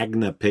called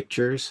Magna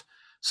Pictures.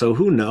 So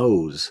who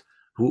knows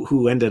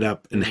who ended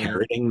up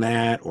inheriting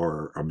that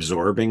or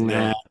absorbing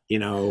that,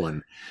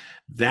 and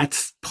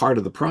that's part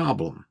of the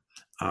problem,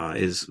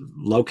 is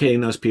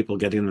locating those people,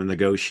 getting them to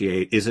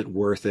negotiate. Is it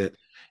worth it?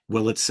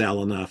 Will it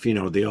sell enough?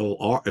 The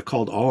old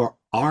called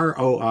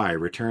ROI,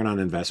 return on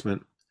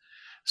investment.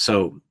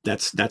 So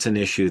that's an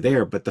issue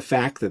there. But the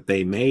fact that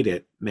they made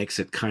it makes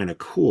it kind of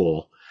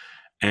cool,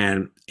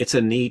 and it's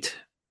a neat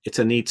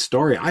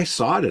story. I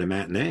saw it at a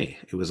matinee.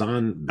 It was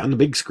on the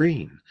big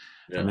screen.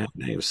 Yeah.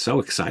 Matinee. It was so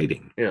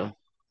exciting.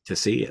 To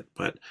see it,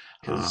 but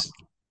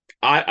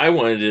I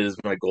wanted it as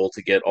my goal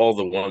to get all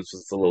the ones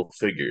with the little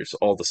figures,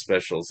 all the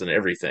specials and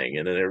everything,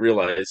 and then I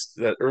realized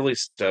that early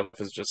stuff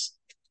is just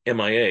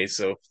MIA.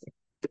 So,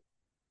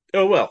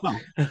 oh well.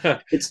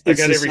 It's I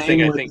got the everything.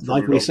 same I with, think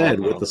like we said,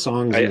 with Volcano. the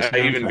songs. And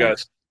I even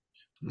got.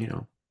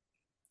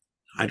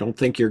 I don't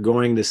think you're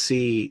going to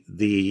see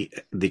the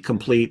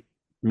complete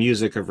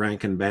music of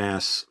Rankin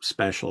Bass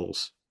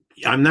specials.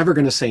 I'm never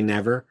going to say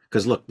never,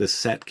 because look, this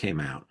set came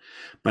out,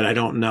 but I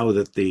don't know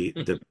that the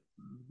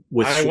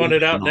with I want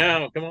it out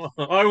now. Come on.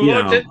 I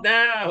want it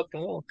now.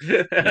 Come on.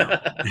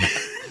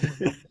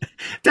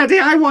 Daddy,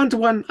 I want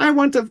one. I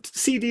want a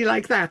CD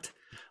like that.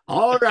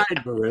 All right,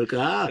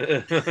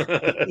 Baruka.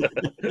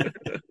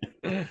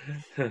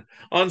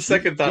 On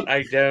second thought,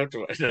 I don't.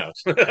 No.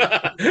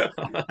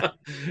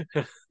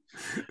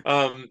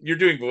 You're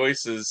doing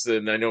voices,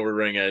 and I know we're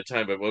running out of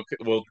time, but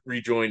we'll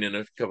rejoin in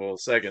a couple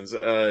of seconds.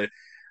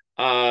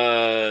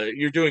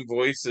 You're doing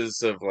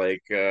voices of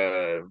like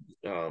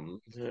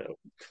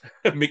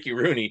Mickey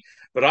Rooney,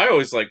 but I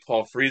always like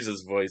Paul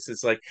Frees's voice.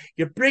 It's like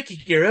you're breaking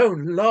your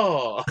own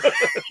law.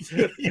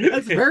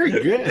 That's very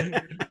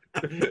good.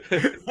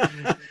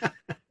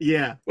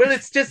 Yeah. Well,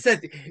 it's just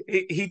that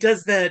he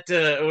does that.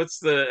 What's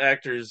the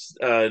actor's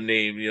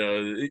name?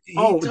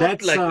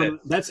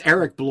 That's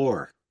Eric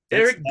Blore.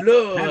 Eric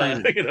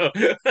Blore.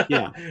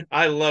 Yeah.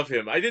 I love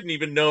him. I didn't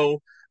even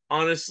know,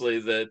 honestly,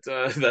 that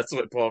that's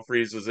what Paul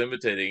Frees was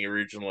imitating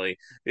originally.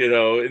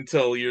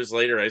 Until years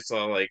later, I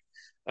saw like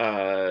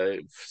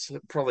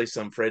probably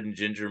some Fred and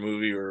Ginger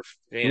movie or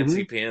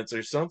Fancy Pants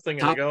or something.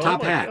 And I go, Top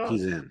oh my Hat. God.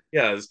 He's in.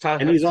 Yeah, it's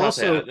Top. And he's Top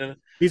also Hat. And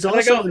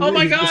I go, oh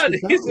my God,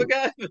 he's the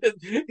guy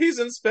he's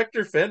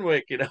Inspector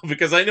Fenwick,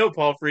 because I know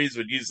Paul Frees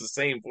would use the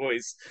same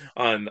voice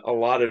on a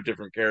lot of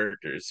different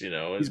characters, He's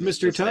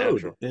Mr.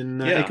 Toad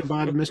in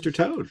Ichabod Mr.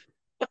 Toad.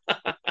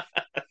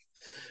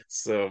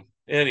 So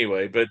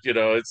anyway, but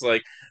it's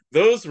like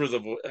those were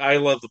I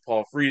love the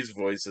Paul Frees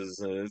voices,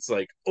 and it's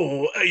like,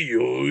 oh,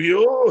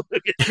 yo,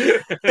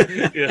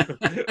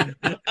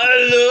 I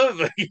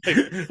love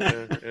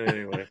it.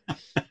 Anyway.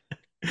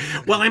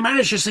 Well, I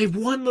managed to save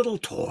one little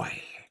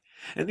toy.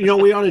 And,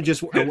 we ought to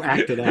just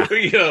act it out.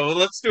 Well,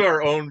 let's do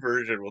our own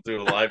version. We'll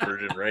do a live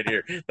version right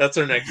here. That's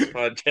our next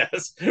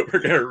podcast. We're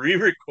going to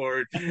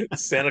re-record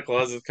Santa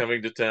Claus is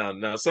Coming to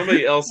Town. Now,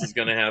 somebody else is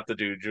going to have to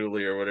do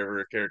Julie or whatever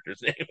her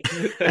character's name.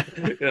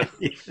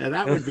 Yeah,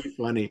 that would be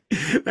funny.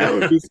 That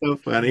would be so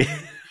funny.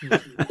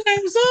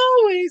 There's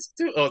always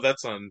two. Oh,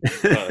 that's on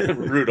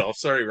Rudolph.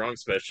 Sorry, wrong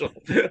special.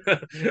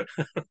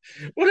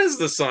 What is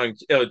the song?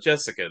 Oh,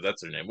 Jessica.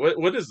 That's her name.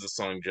 What is the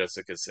song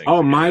Jessica sings?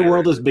 Oh, My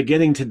World is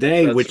Beginning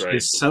Today, That's which right.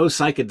 is so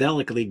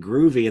psychedelically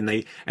groovy,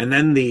 and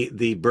then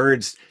the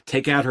birds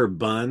take out her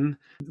bun.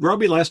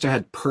 Robbie Lester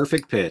had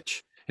perfect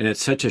pitch, and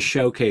it's such a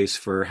showcase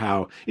for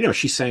how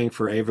she sang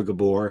for Ava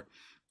Gabor,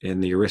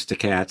 in the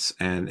Aristocats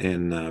and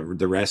in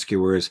the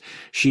Rescuers.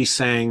 She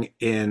sang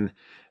in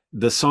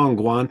the song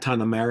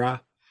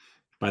Guantanamera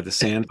by the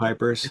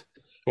Sandpipers.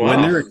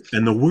 When Wow. they're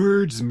and the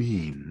words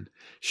mean,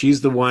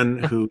 she's the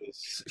one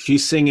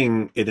she's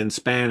singing it in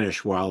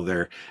Spanish while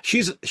they're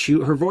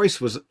her voice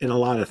was in a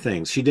lot of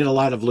things. She did a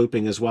lot of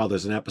looping as well.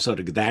 There's an episode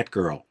of That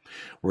Girl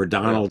where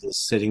Donald is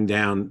sitting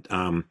down,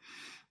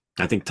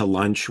 I think to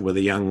lunch with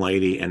a young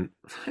lady, and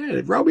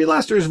hey, Roby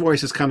Lester's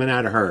voice is coming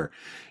out of her,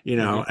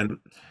 and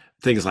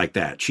things like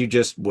that. She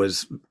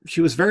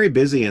was very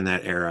busy in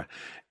that era,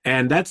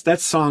 and that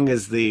song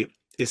is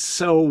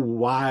so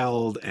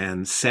wild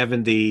and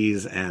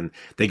 70s, and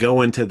they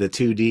go into the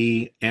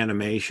 2D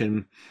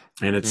animation,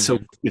 and it's so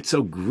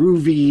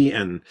groovy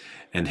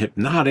and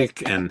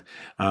hypnotic, and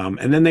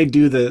then they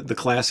do the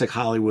classic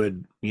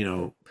Hollywood,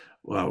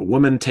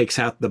 woman takes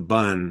out the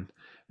bun,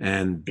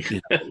 and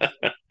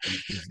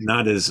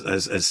not as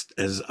as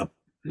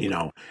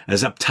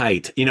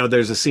uptight.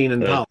 There's a scene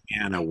in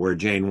Pollyanna where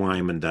Jane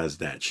Wyman does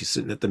that. She's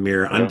sitting at the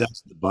mirror,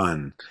 undoes the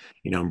bun,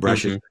 and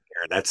brushes her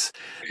hair. That's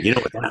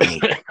what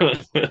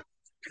that means.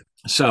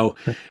 So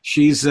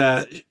she's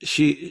and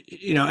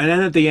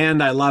then at the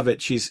end, I love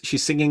it. She's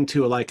singing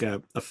to like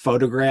a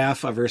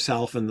photograph of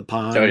herself in the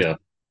pond. Oh yeah.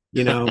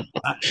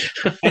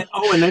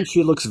 And then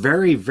she looks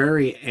very,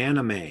 very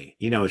anime.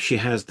 She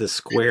has the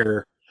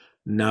square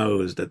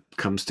nose that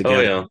comes together.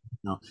 Oh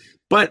yeah.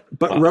 But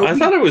I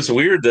thought it was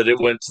weird that it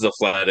went to the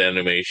flat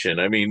animation.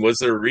 I mean, was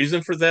there a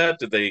reason for that?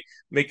 Did they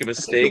make a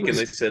mistake and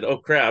they said, "Oh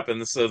crap,"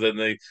 and so then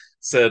they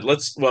said,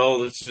 "Let's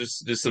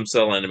just do some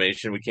cell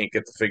animation. We can't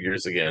get the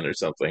figures again or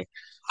something."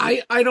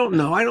 I don't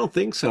know. I don't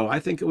think so. I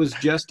think it was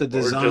just a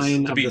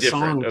design of the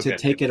song to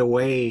take it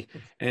away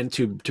and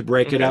to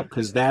break it up,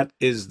 because that's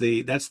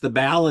the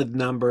ballad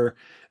number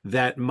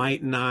that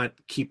might not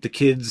keep the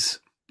kids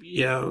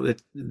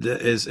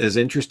is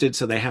interested,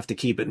 so they have to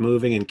keep it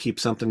moving and keep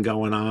something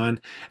going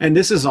on. And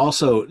this is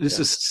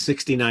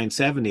 69,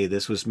 70.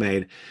 This was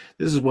made.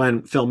 This is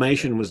when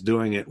Filmation was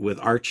doing it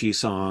with Archie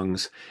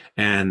songs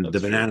and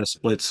the Banana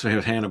Splits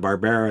with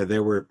Hanna-Barbera.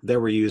 They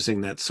were using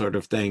that sort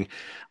of thing.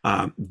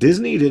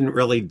 Disney didn't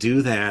really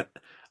do that.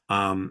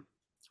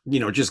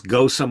 Just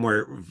go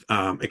somewhere.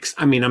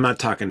 I mean, I'm not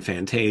talking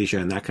Fantasia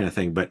and that kind of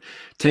thing, but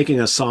taking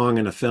a song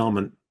in a film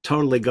and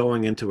totally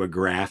going into a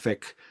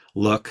graphic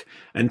look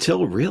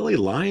until really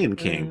Lion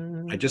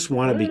King. I Just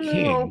Want to Be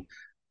King.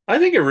 I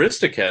think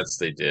Aristocats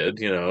they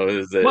did,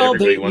 is that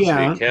everybody wants to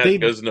be a cat,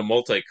 goes into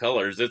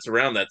multicolors. It's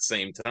around that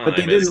same time. But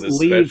they didn't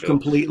leave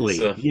completely.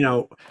 So,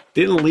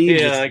 didn't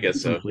leave. Yeah, I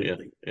guess so.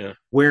 Yeah.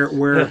 Where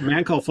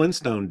Man Called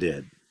Flintstone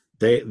did.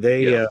 They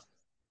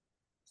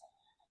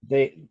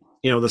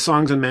the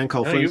songs in Man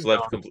Called Flintstone. You've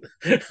left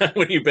completely.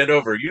 When you bent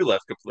over, you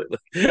left completely.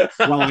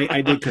 Well,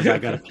 I did because I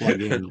got to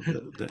plug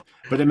in.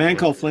 But in Man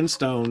Called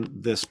Flintstone,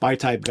 the spy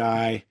type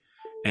guy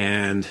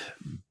and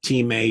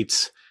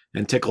teammates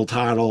and Tickle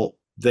Toddle,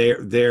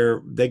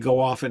 they go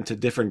off into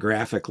different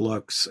graphic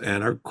looks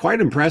and are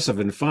quite impressive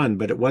and fun.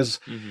 But it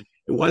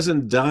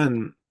wasn't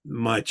done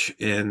much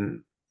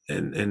in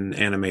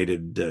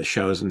animated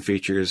shows and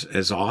features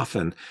as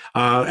often.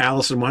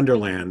 Alice in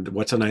Wonderland,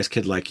 What's a Nice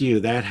Kid Like You,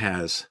 that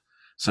has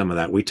some of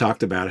that. We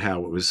talked about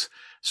how it was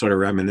sort of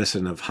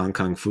reminiscent of Hong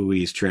Kong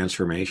Phooey's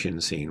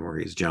transformation scene where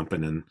he's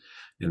jumping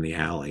in the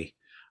alley,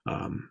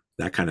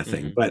 that kind of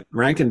thing. But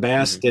Rankin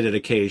Bass did it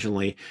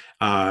occasionally.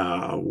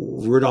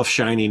 Rudolph's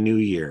Shiny New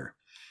Year,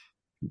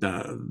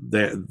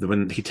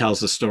 when he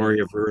tells the story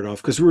of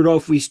Rudolph, because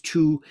Rudolph was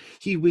too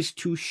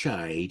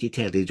shy to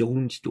tell his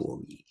own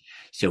story.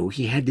 So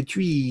he had the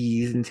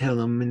trees and tell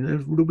them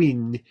in the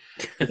wind.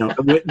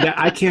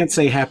 I can't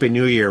say Happy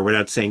New Year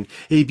without saying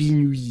Happy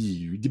New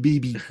Year, the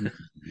baby.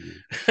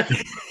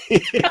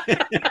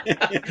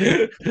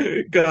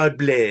 God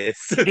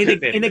bless.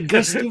 And a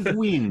gust of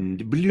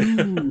wind blew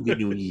the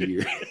New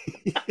Year.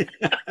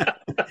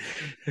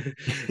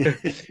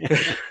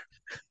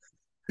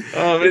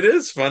 It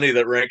is funny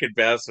that Rankin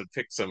Bass would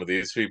pick some of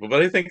these people,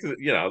 but I think that,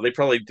 they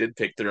probably did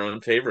pick their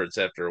own favorites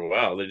after a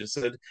while. They just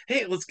said,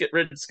 "Hey, let's get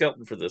Red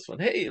Skelton for this one.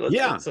 Hey, let's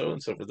get so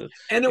and so for this."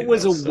 And it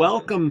was a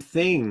welcome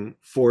thing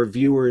for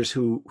viewers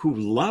who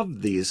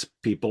loved these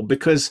people,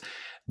 because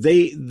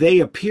they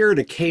appeared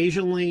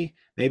occasionally,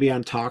 maybe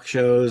on talk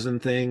shows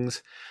and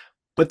things,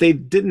 but they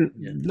didn't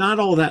not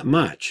all that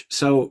much.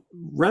 So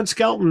Red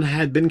Skelton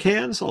had been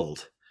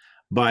canceled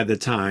by the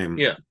time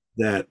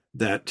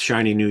that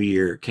Shiny New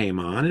Year came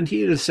on, and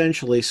he had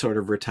essentially sort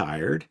of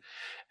retired.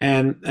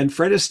 And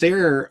Fred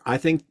Astaire, I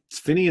think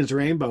Finian's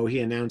Rainbow, he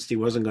announced he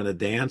wasn't going to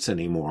dance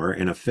anymore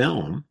in a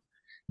film.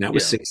 And that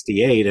was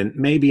 68, and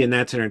maybe in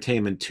That's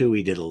Entertainment too,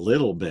 he did a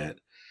little bit.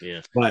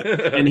 Yeah. But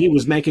and he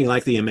was making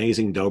like the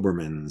Amazing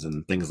Dobermans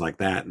and things like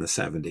that in the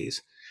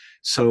 70s.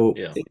 So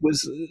it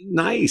was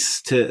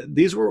nice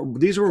these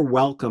were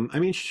welcome. I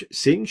mean,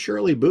 seeing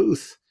Shirley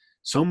Booth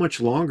so much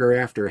longer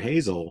after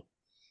Hazel,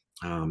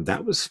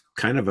 that was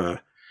kind of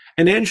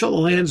and Angela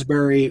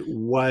Lansbury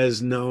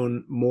was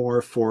known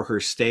more for her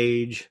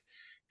stage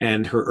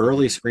and her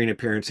early screen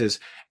appearances.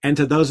 And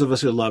to those of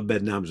us who love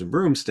Bedknobs and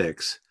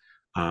Broomsticks,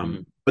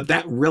 But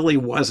that really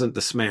wasn't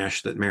the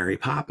smash that Mary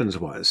Poppins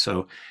was.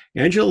 So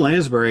Angela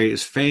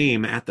Lansbury's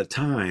fame at the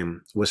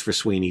time was for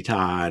Sweeney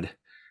Todd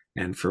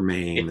and for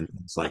Mame and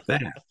things like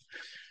that,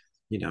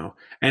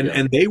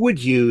 and they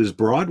would use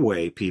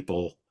Broadway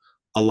people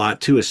a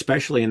lot too,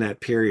 especially in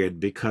that period,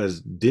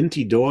 because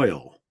Dinty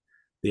Doyle,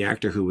 the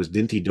actor who was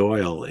Dinty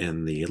Doyle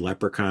in the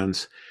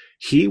Leprechauns,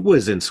 he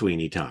was in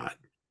Sweeney Todd.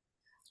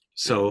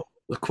 So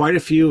quite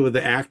a few of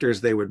the actors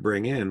they would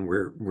bring in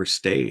were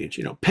stage.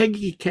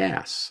 Peggy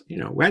Cass.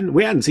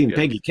 We hadn't seen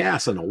Peggy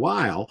Cass in a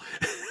while.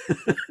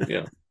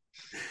 Yeah.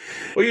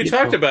 Well, you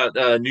talked about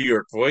New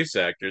York voice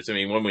actors. I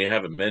mean, one we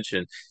haven't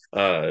mentioned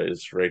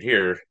is right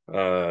here.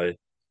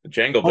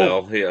 Jangle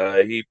Bell.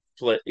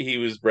 He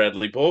was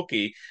Bradley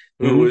Polkey,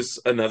 who was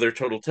another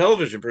total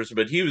television person,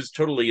 but he was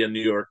totally a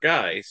New York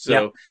guy.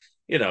 So,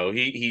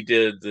 he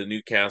did the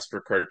new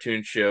Casper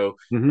cartoon show.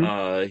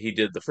 He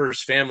did the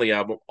first Family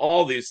album.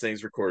 All these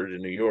things recorded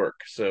in New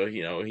York. So,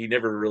 he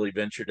never really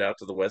ventured out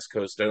to the West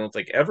Coast, I don't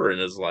think, ever in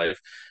his life,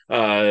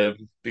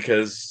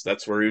 because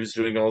that's where he was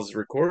doing all his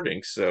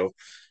recordings. So,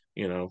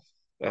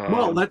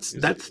 well, that's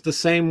the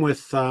same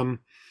with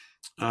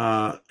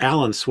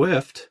Alan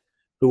Swift,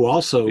 who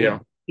also,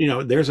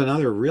 there's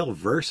another real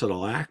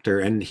versatile actor,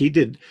 and he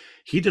did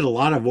a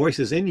lot of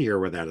voices in Year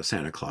Without a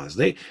Santa Claus.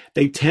 They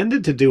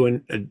tended to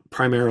do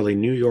primarily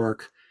New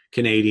York,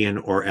 Canadian,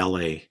 or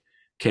LA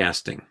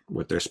casting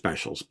with their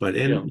specials, but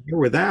in Year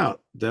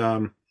Without,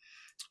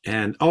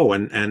 and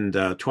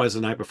Twas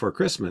the Night Before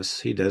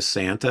Christmas, he does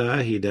Santa.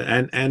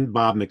 And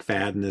Bob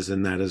McFadden is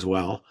in that as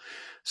well.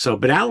 So,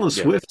 but Alan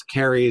Swift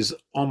carries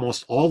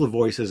almost all the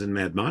voices in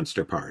Mad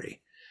Monster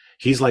Party.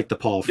 He's like the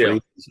Paul Frees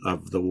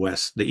of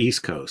the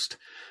East Coast,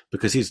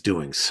 because he's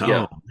doing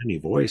so many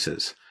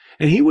voices.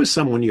 And he was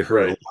someone you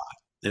heard a lot,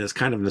 and it's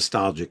kind of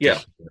nostalgic to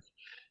hear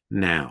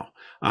now.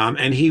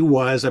 And he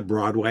was a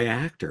Broadway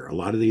actor. A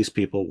lot of these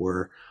people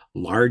were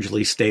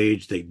largely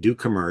staged. They do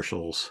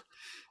commercials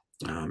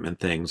and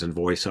things and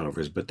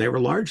voiceovers, but they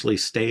were largely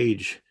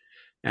stage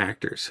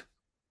actors.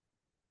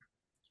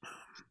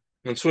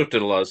 And Swift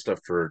did a lot of stuff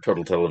for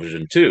total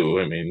television too.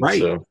 I mean,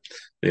 so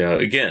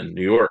again,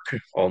 New York,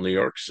 all New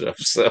York stuff.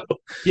 So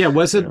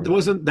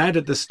wasn't that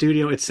at the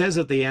studio? It says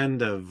at the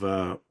end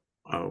of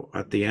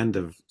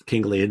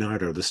King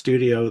Leonardo, the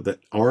studio that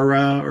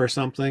Aura or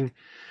something,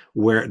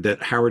 that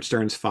Howard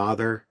Stern's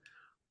father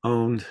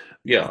owned.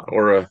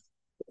 Aura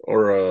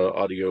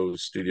Audio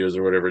Studios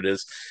or whatever it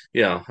is.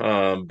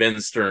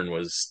 Ben Stern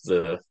was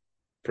the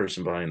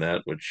person behind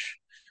that, which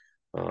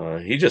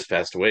he just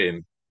passed away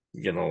in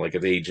like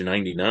at the age of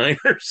 99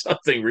 or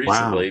something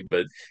recently,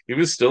 but he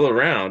was still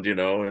around,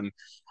 and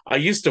I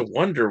used to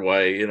wonder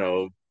why,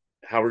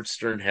 Howard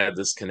Stern had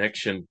this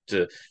connection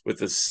with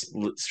this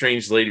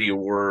strange lady who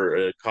wore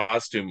a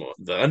costume,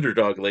 the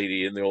underdog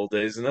lady in the old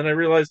days. And then I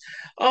realized,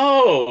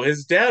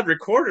 his dad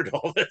recorded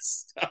all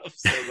this stuff.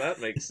 So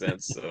that makes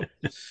sense. So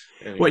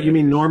anyway. What, you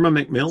mean Norma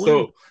McMillan?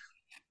 So,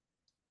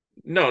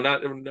 no,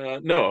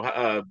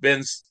 not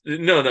Ben's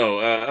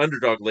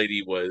underdog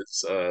lady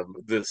was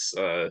this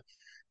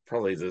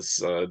probably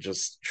this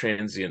just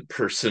transient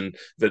person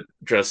that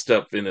dressed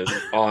up in an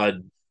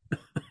odd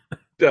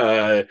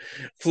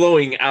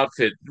flowing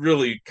outfit,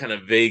 really kind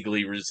of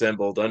vaguely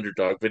resembled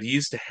Underdog, but he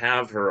used to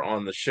have her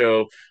on the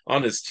show,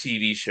 on his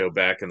TV show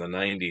back in the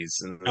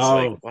 90s. And it's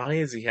like, why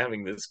is he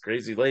having this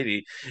crazy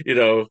lady,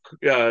 who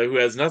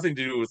has nothing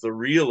to do with the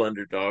real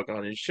Underdog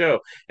on his show?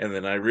 And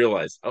then I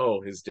realized,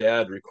 his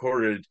dad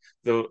recorded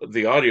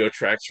the audio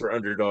tracks for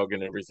Underdog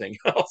and everything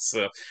else.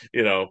 So,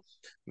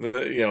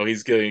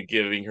 he's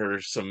giving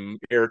her some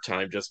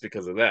airtime just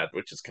because of that,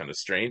 which is kind of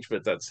strange,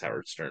 but that's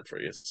Howard Stern for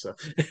you. So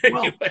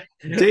anyway.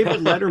 David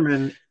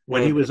Letterman,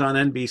 when he was on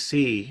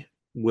NBC,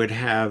 would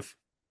have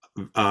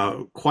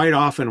quite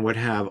often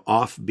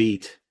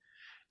offbeat,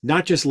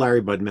 not just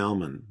Larry Bud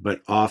Melman,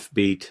 but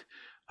offbeat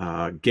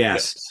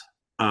guests.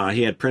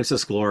 He had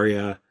Princess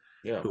Gloria,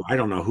 who I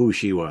don't know who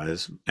she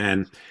was,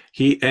 and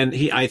he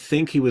I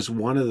think he was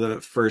one of the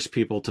first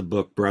people to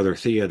book Brother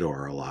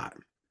Theodore a lot,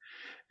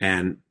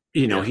 and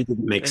he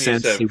didn't make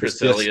sense. He was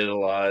Chris Elliott a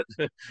lot.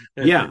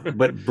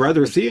 But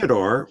Brother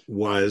Theodore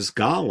was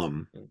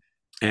Gollum,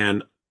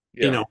 and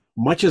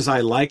much as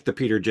I like the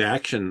Peter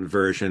Jackson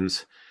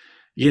versions,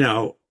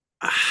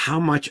 how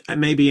much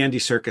maybe Andy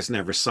Serkis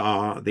never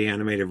saw the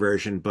animated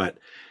version, but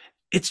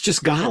it's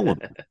just Gollum.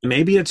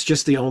 Maybe it's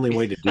just the only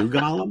way to do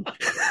Gollum.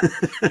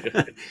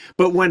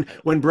 But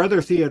when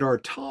Brother Theodore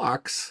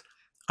talks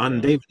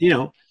on Dave,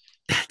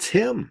 that's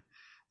him.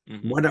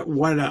 Mm-hmm. What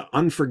a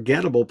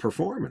unforgettable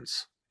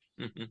performance.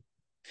 Mm-hmm.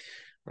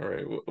 All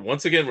right.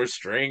 Once again, we're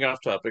straying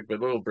off topic,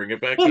 but we'll bring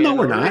it back. Well, no,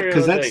 we're not,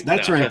 because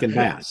that's Rankin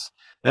Bass.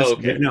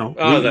 Okay.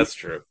 That's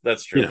true.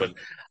 That's true. But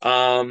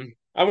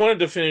I wanted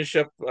to finish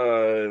up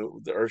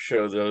our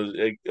show though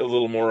a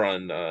little more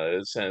on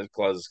Santa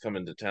Claus is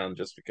Coming to Town,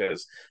 just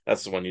because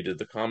that's the one you did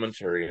the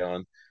commentary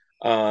on.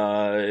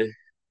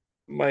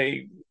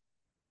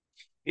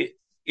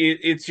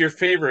 It's your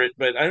favorite,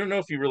 but I don't know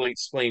if you really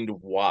explained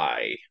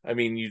why. I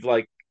mean, you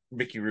like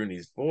Mickey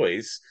Rooney's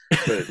voice,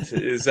 but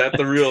is that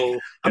the real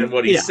and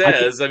what he Yeah,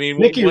 says? I mean,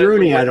 Mickey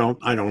Rooney, I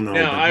don't know.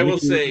 Now, But I will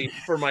Mickey say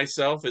for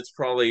myself, it's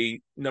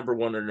probably number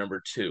one or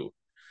number two.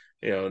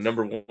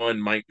 Number one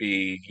might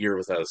be Year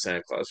Without a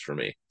Santa Claus for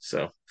me.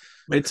 So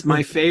it's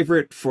my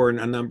favorite for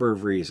a number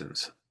of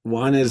reasons.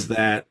 One is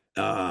that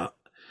I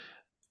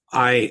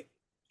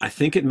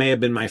think it may have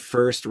been my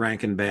first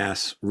Rankin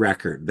Bass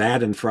record,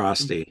 that and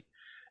Frosty.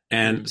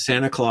 And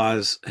Santa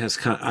Claus has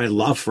I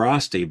love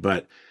Frosty,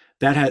 but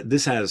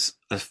this has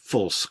a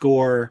full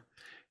score.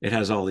 It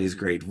has all these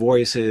great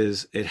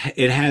voices. It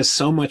has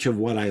so much of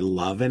what I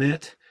love in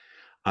it.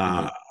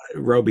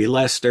 Roby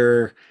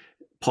Lester,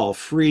 Paul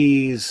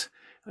Frees,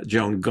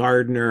 Joan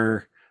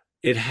Gardner.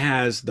 It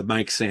has the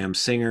Mike Sam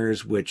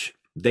Singers, which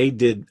they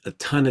did a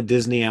ton of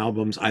Disney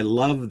albums. I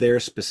love their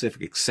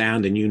specific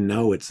sound, and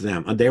it's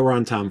them. They were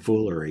on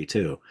Tomfoolery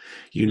too.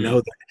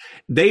 That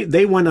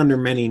they went under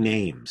many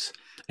names.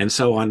 And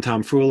so on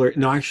Tomfoolery,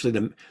 no,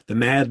 actually the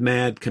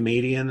Mad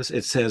Comedians,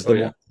 it says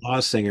the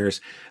Law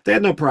Singers. They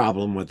had no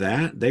problem with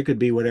that. They could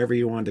be whatever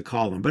you wanted to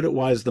call them, but it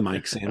was the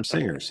Mike Sam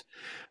Singers.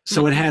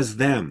 So it has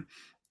them.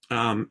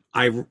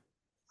 I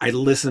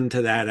listened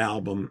to that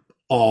album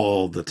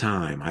all the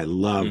time. I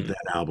loved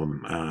that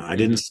album. I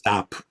didn't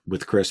stop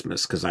with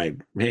Christmas because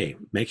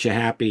makes you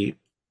happy,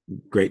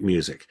 great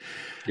music.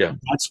 Yeah.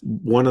 That's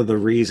one of the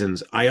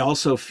reasons. I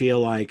also feel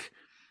like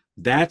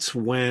that's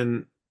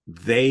when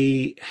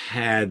they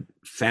had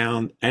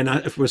found, and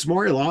it was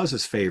Maury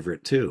Laws's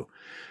favorite too.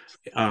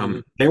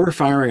 They were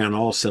firing on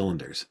all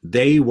cylinders.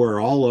 They were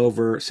all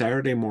over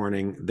Saturday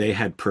morning. They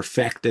had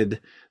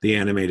perfected the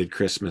animated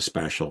Christmas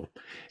special,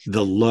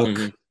 the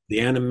look,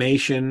 the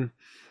animation,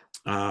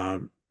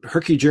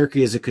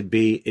 herky-jerky as it could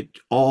be. It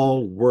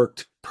all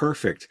worked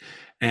perfect.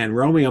 And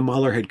Romeo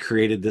Muller had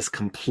created this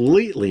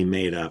completely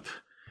made up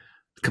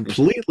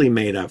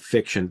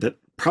fiction that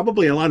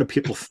probably a lot of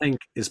people think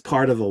is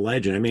part of the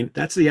legend. I mean,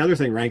 that's the other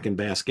thing Rankin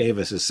Bass gave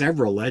us, is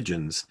several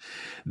legends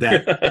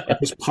that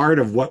is part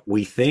of what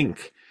we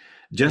think,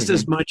 just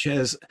as much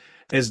as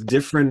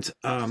different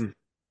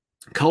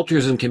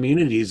cultures and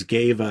communities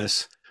gave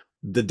us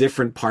the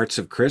different parts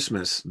of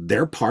Christmas.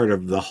 They're part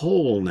of the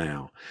whole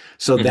now.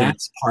 So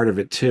that's part of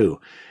it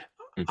too.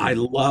 I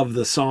love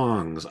the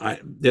songs. I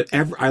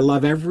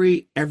love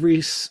every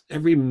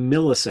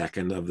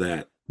millisecond of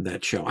that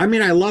show. I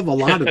mean, I love a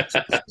lot of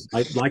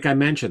like I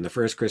mentioned, the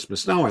First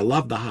Christmas Snow. I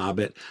love The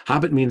Hobbit.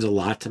 Hobbit means a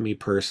lot to me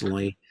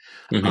personally.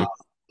 The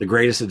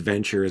Greatest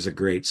Adventure is a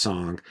great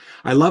song.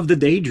 I love The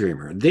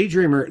Daydreamer.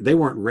 Daydreamer, they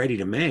weren't ready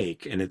to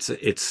make, and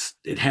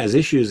it has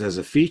issues as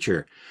a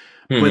feature,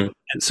 but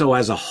and so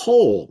as a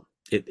whole,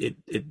 it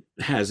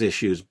has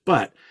issues.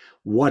 But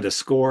what a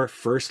score!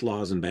 First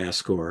Laws and Bass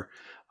score.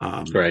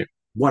 Right.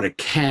 What a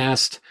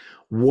cast.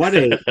 What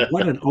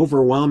an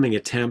overwhelming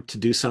attempt to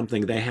do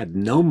something they had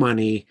no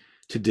money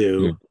to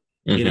do.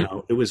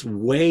 It was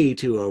way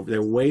too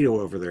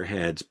over their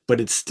heads,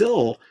 but it's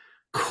still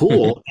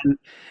cool.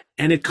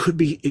 And it could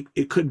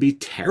be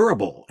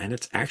terrible, and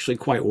it's actually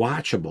quite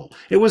watchable.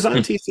 It was on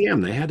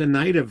TCM. They had a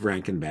night of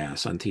Rankin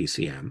Bass on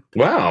TCM.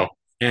 Wow.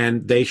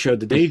 And they showed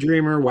The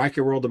Daydreamer,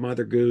 Wacky World of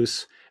Mother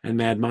Goose, and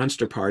Mad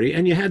Monster Party.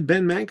 And you had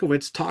Ben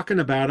Mankiewicz talking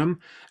about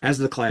them as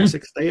the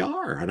classics they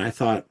are. And I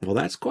thought, well,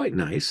 that's quite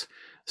nice.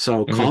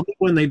 So call me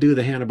when they do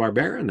the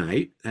Hanna-Barbera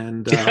night.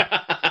 And,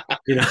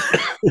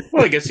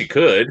 well, I guess you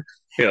could.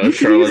 You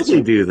Charlotte's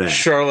do that.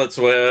 Charlotte's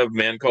Web,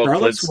 Man Called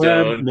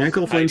Flintstone, Man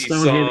Called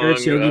Flintstone,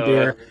 Here's Yogi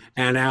Bear,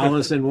 and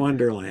Alice in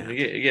Wonderland.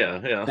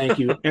 Yeah. Thank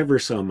you ever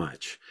so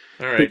much.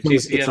 All right,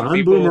 it's on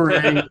people.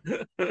 Boomerang.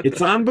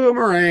 It's on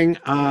Boomerang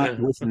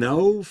with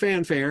no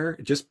fanfare.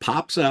 It just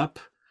pops up.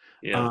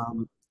 Yeah.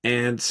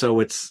 And so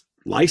it's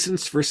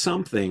licensed for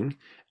something.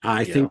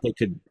 I think they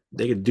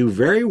could do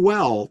very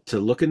well to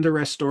look into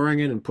restoring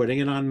it and putting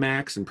it on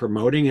Max and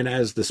promoting it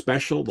as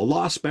the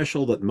Law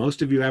special that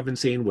most of you haven't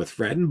seen, with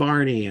Fred and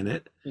Barney in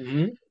it.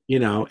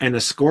 And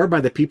a score by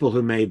the people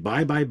who made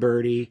Bye Bye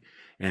Birdie,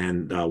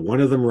 and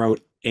one of them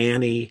wrote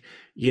Annie.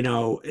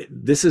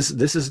 This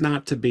is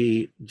not to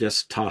be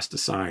just tossed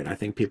aside. I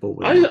think people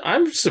would.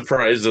 I'm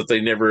surprised that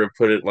they never have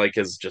put it like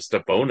as just a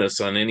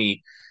bonus on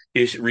any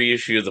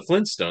reissue of the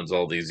Flintstones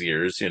all these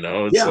years.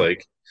 It's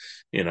like,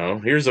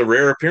 here's a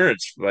rare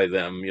appearance by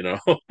them.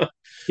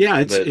 Yeah,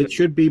 it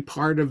should be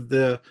part of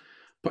the.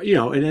 But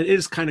and it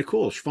is kind of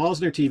cool. She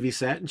falls in her TV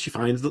set and she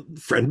finds the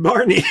friend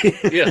Barney.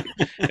 Yeah,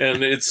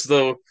 and it's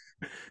well,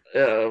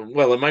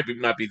 it might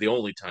not be the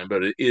only time,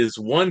 but it is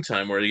one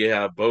time where you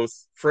have both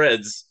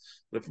Freds.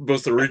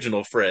 Both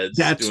original Freds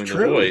doing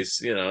the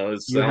voice,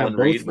 it's Alan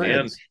Reed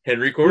and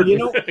Henry Corden.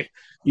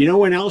 Well,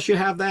 when else you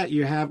have that?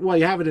 You have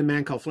it in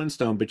Man Called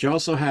Flintstone, but you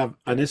also have,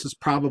 and this is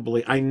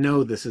probably, I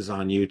know this is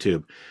on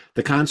YouTube,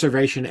 the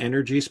Conservation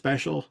Energy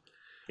special.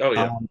 Oh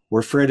yeah,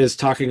 where Fred is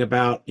talking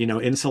about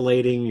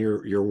insulating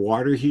your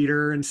water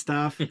heater and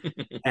stuff,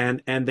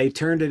 and they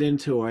turned it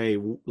into a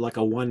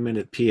 1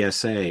 minute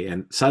PSA,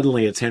 and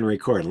suddenly it's Henry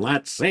Corden.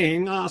 Let's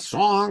sing a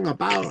song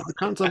about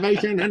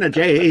conservation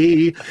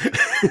energy.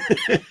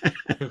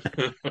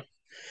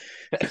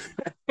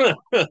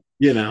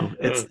 You know,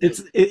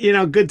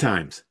 good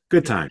times,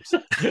 good times.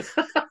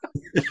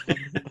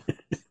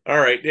 All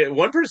right.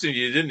 One person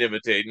you didn't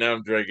imitate, now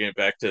I'm dragging it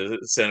back to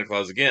Santa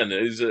Claus again,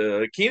 is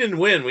Keenan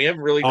Wynn. We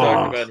haven't really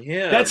talked Oh, about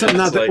him. that's And it's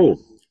another. like, Oh,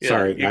 yeah,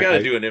 sorry, you got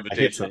to do an I hit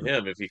imitation of something.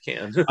 him if you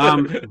can.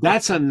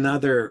 That's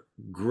another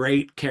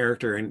great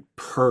character and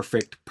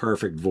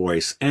perfect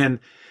voice. And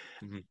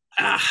Mhm.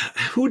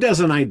 who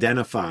doesn't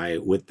identify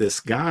with this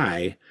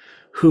guy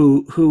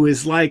who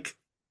is like,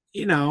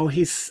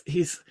 he's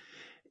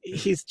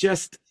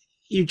just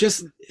you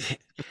just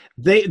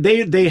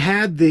they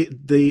had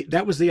the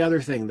that was the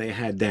other thing they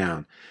had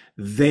down.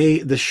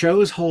 The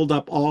shows hold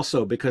up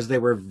also because they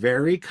were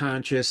very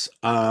conscious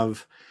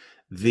of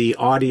the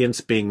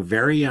audience being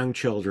very young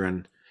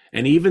children.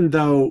 And even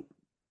though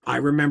I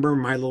remember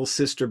my little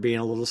sister being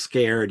a little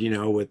scared,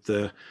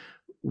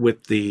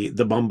 with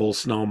the Bumble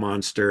snow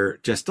monster,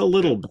 just a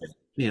little bit,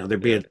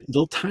 there'd be a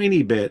little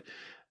tiny bit.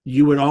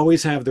 You would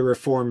always have the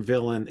reformed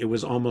villain. It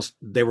was almost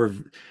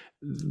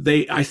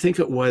I think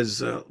it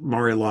was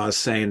Maury Laws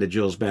saying to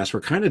Jules Bass,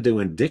 we're kind of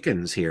doing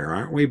Dickens here,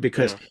 aren't we?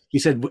 Because he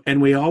said,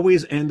 and we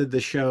always ended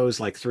the shows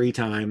like 3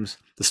 times.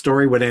 The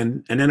story would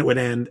end, and then it would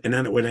end, and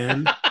then it would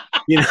end.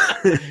 Yeah.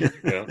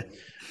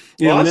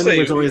 Well, And then there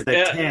was always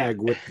that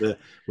tag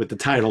with the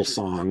title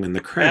song and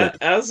the credit.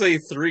 As a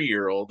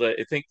 3-year-old,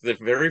 I think the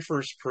very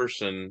first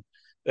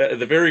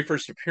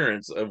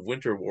appearance of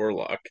Winter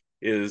Warlock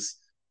is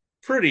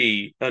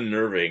pretty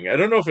unnerving. I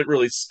don't know if it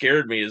really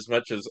scared me as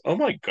much as, oh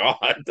my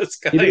God, this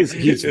guy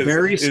He's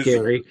very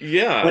scary.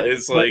 Yeah,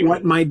 it's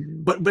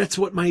but that's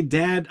what my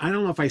dad, I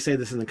don't know if I say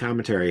this in the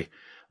commentary,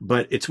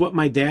 but it's what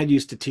my dad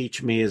used to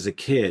teach me as a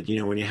kid.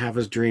 When you have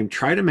his dream,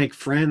 try to make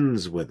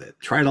friends with it.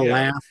 Try to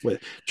laugh with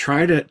it.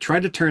 Try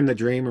to turn the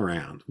dream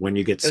around when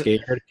you get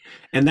scared.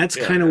 And that's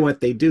kind of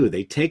what they do.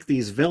 They take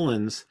these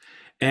villains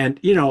and,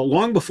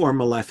 long before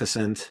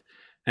Maleficent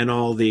and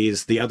all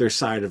these, the other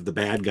side of the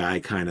bad guy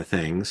kind of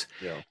things,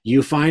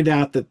 you find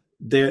out that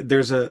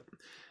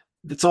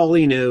that's all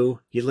he knew.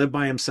 He lived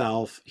by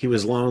himself. He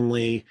was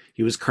lonely.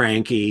 He was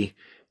cranky.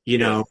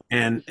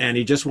 And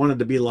he just wanted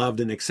to be loved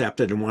and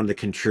accepted and wanted to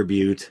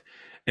contribute.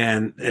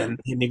 And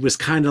he was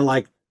kind of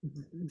like,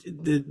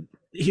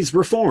 he's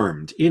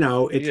reformed,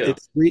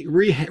 it's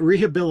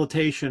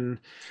rehabilitation,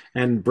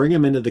 and bring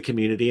him into the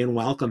community and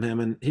welcome him.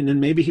 And then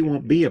maybe he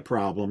won't be a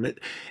problem.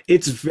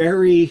 It's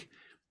very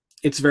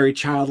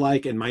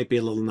childlike and might be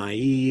a little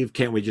naive.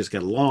 Can't we just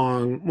get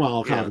along? Well,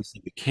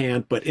 obviously we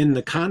can't, but in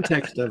the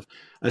context of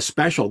a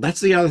special,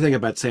 that's the other thing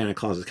about Santa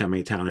Claus is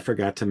Coming to Town. I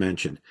forgot to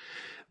mention.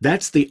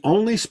 That's the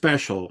only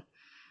special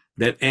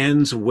that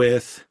ends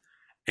with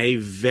a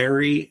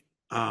very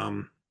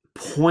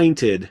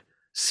pointed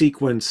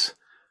sequence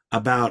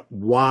about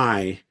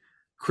why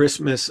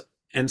Christmas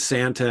and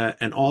Santa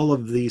and all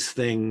of these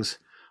things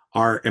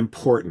are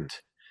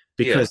important,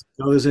 because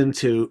it goes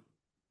into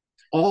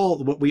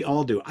all what we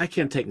all do. I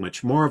can't take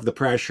much more of the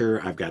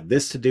pressure. I've got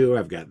this to do.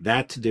 I've got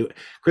that to do.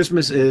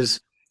 Christmas is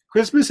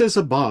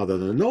a bother.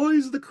 The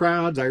noise of the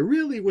crowds. I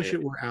really wish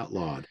it were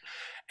outlawed.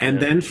 And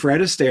then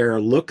Fred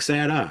Astaire looks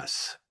at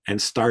us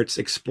and starts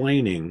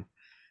explaining,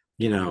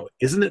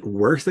 isn't it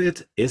worth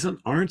it?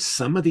 Aren't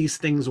some of these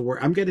things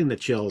worth? I'm getting the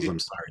chills. I'm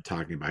sorry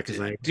talking about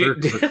because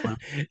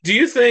do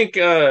you think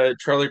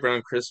Charlie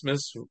Brown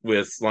Christmas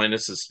with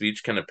Linus's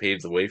speech kind of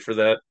paved the way for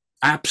that?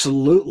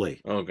 Absolutely.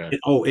 Okay.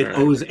 It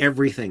owes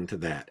everything to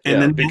that.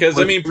 And then because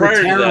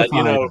prior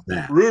to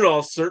that,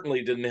 Rudolph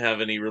certainly didn't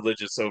have any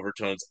religious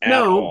overtones at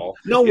all.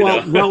 No,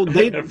 well,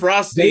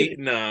 Frosty,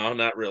 no,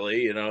 not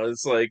really.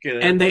 It's like,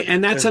 and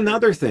that's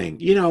another thing.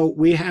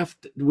 We have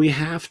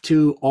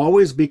to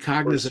always be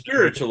cognizant of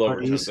spiritual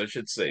overtones. I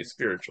should say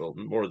spiritual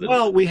more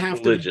than we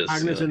have to be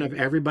cognizant of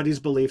everybody's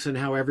beliefs and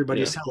how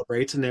everybody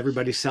celebrates, and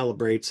everybody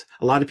celebrates.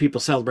 A lot of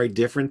people celebrate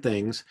different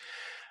things.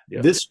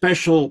 This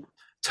special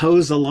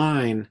toes the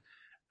line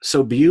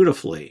so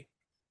beautifully,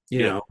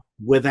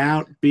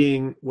 without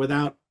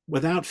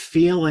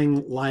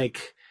feeling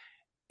like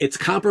it's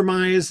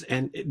compromised,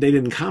 and they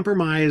didn't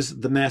compromise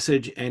the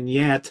message, and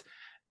yet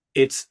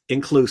it's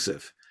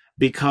inclusive,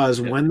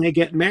 because when they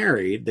get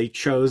married, they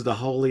chose the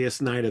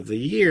holiest night of the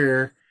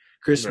year,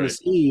 Christmas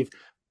Eve,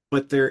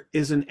 but there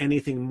isn't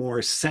anything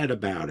more said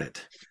about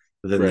it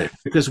than that,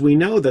 because we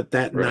know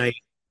that night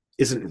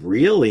isn't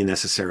really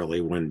necessarily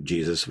when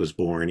Jesus was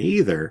born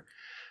either.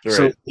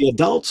 So the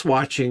adults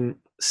watching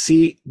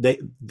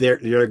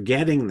they're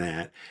getting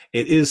that.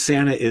 It is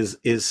Santa is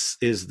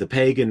the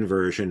pagan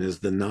version, is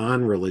the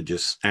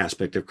non-religious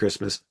aspect of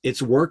Christmas.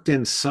 It's worked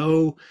in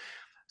so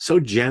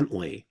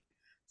gently,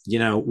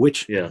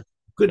 which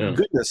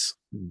goodness,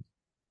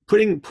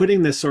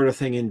 putting this sort of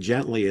thing in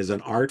gently is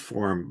an art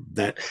form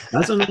that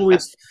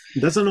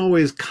doesn't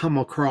always come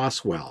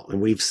across well.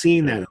 And we've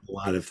seen that in a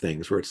lot of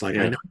things where it's like,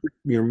 I know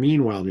you're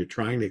mean while you're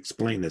trying to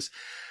explain this,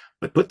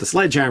 but put the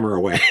sledgehammer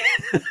away.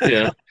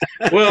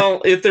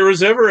 Well, if there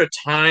was ever a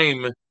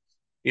time,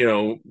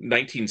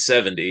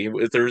 1970,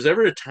 if there was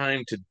ever a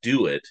time to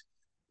do it,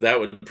 that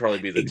would probably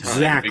be the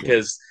time,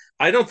 because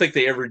I don't think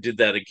they ever did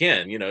that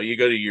again. You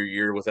go to your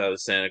Year Without a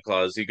Santa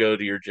Claus, you go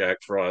to your Jack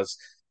Frost,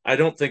 I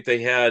don't think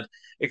they had,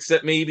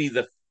 except maybe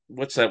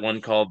what's that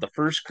one called? The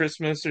First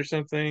Christmas or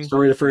something?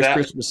 Story of the First That,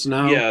 Christmas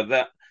Snow. yeah,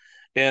 that,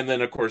 and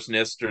then of course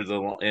Nestor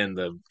and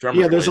the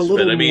drummer Yeah, there's a boys. But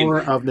little I mean,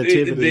 more of they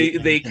nativity they,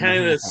 they in the kind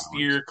half of hours.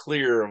 steer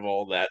clear of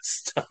all that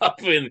stuff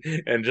and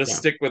just Yeah.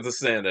 stick with the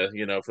Santa,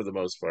 for the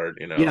most part.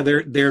 Yeah,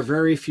 there are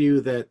very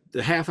few that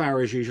the half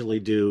hours usually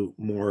do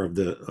more of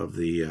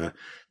the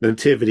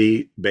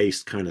nativity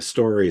based kind of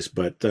stories.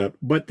 But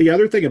the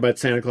other thing about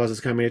Santa Claus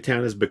is coming to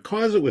town is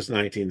because it was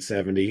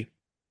 1970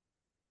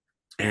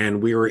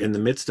 and we were in the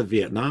midst of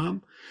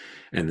Vietnam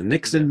and the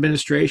Nixon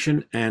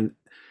administration, and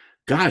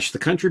gosh, the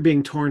country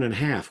being torn in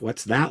half.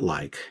 What's that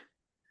like?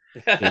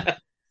 Yeah.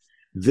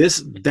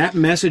 That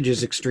message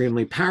is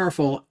extremely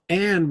powerful,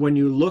 and when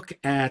you look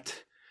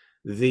at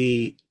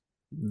the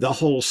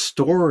whole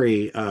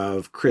story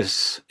of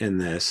Chris in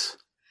this,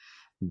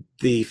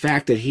 the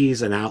fact that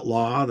he's an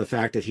outlaw, the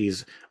fact that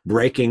he's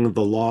breaking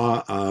the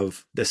law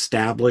of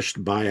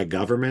established by a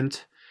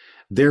government,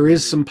 there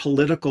is some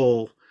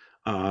political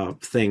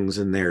things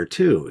in there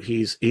too.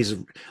 He's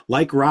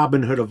like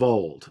Robin Hood of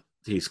old.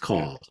 He's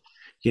called.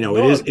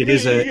 It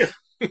is a.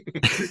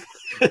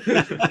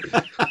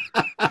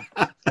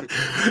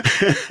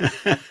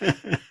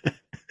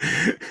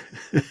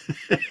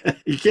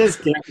 You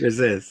just can't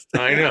resist.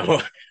 I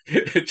know.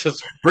 It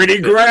just pretty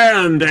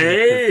grand,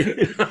 eh?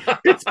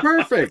 It's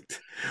perfect.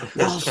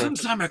 Well,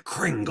 since I'm a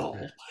Kringle.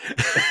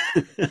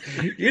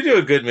 You do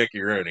a good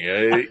Mickey Rooney.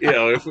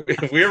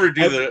 If we ever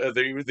do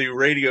the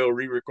radio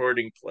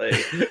re-recording play,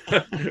 we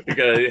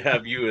gotta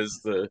have you as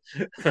the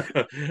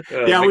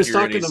yeah. I was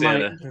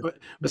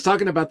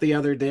talking about the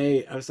other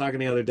day. I was talking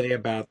the other day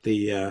about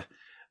the I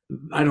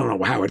don't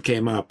know how it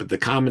came up, but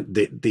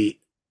the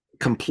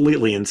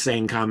completely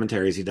insane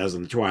commentaries he does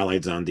on the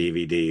Twilight Zone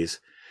DVDs.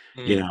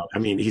 I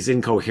mean, he's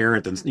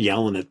incoherent and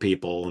yelling at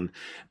people,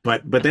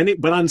 but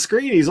on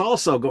screen he's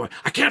also going,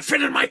 I can't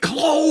fit in my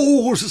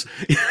clothes.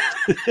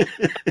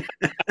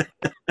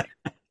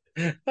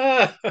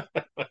 I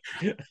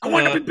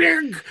want to be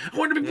big. I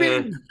want to be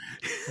big.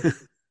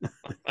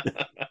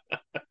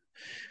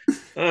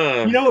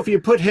 If you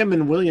put him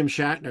and William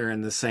Shatner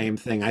in the same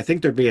thing, I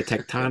think there'd be a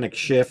tectonic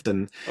shift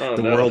and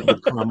world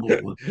would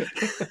crumble.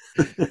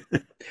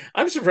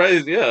 I'm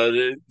surprised. Yeah,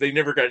 they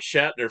never got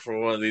Shatner for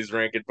one of these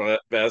Rankin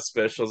Bass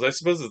specials. I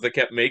suppose if they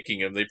kept making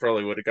him, they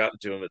probably would have gotten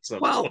to him at some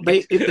point. Well,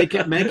 if they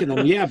kept making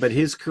them, yeah. But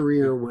his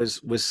career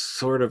was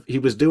sort of, he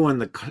was doing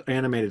the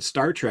animated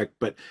Star Trek,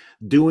 but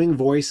doing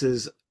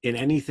voices in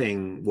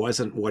anything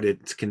wasn't what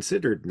it's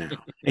considered now.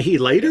 He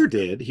later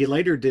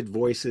did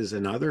voices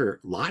in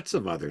lots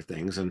of other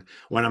things. And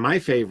one of my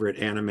favorite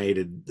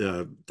animated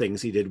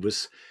things he did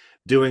was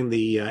doing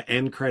the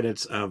end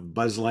credits of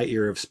Buzz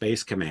Lightyear of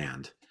Space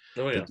Command.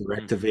 Oh yeah, the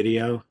direct to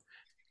video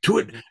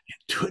to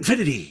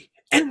infinity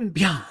and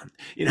beyond.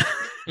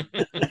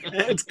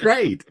 It's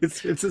great.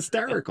 It's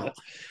hysterical.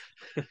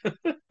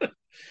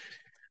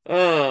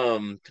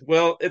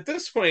 Well, at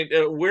this point,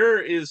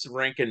 where is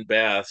Rankin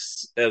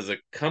Bass as a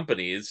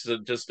company? Is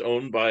it just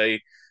owned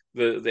by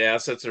the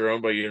assets are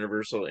owned by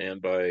Universal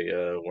and by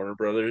Warner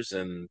Brothers?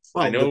 And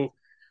I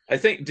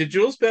think, did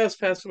Jules Bass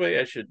pass away?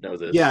 I should know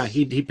this. Yeah,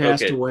 he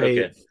passed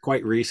away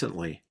quite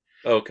recently.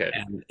 Okay,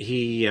 and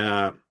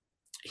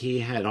he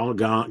had all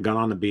gone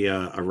on to be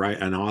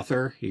an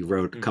author. He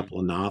wrote a couple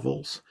of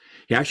novels.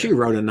 He actually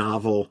wrote a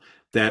novel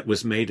that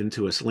was made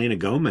into a Selena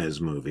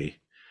Gomez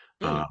movie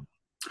called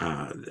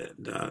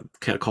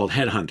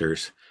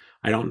Headhunters.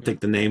 I don't think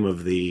the name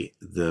of the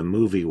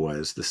movie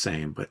was the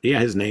same, but yeah,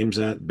 his name's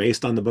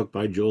based on the book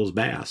by Jules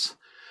Bass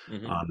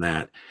on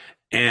that.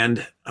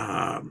 And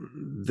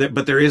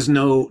but there is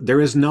no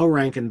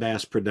Rankin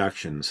Bass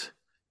Productions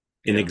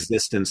in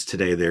existence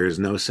today. There is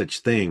no such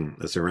thing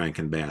as a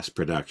Rankin Bass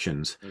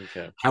Productions.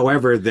 Okay.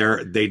 However,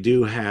 they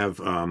do have,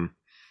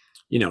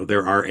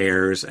 there are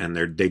heirs, and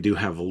they do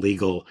have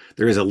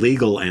there is a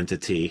legal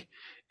entity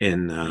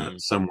in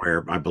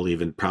somewhere, I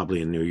believe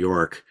probably in New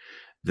York,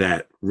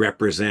 that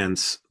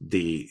represents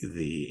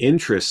the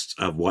interests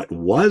of what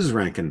was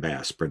Rankin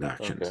Bass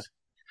Productions. Okay.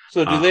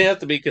 So do they have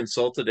to be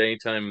consulted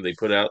anytime they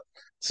put out,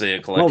 say,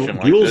 a collection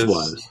like Jules this?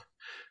 was.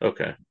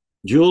 Okay.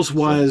 Jules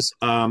was,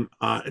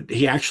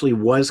 he actually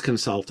was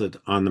consulted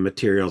on the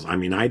materials. I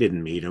mean, I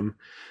didn't meet him,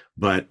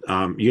 but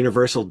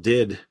Universal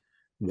did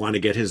want to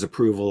get his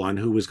approval on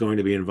who was going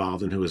to be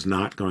involved and who was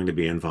not going to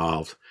be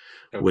involved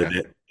with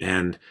it.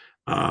 And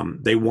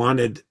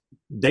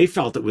they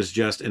felt it was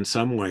just, in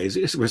some ways,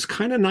 it was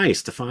kind of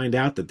nice to find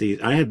out that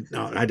I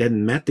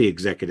hadn't met the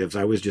executives.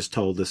 I was just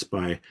told this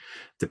by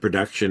the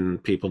production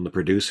people and the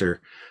producer,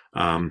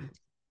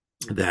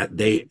 that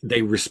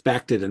they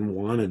respected and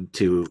wanted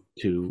to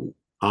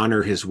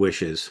honor his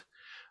wishes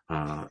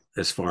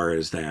as far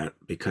as that,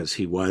 because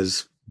he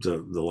was the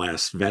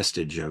last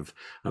vestige of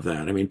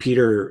that. I mean,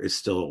 Peter is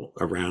still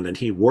around and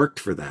he worked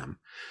for them,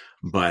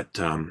 but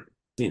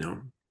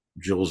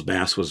Jules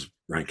Bass was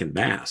Rankin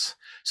Bass.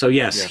 So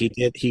yes, he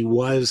did. He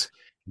was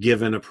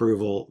given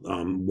approval.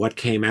 What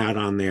came out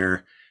on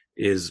there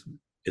is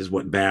is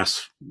what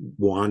Bass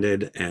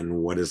wanted, and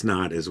what is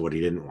not is what he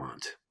didn't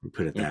want.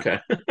 Put it that way.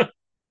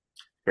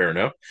 Fair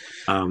enough.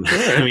 I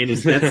mean,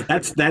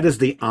 that is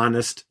the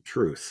honest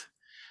truth.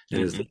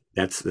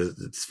 That's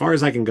as far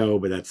as I can go,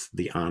 but that's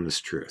the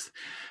honest truth.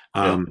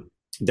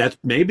 That's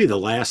maybe the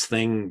last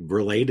thing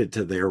related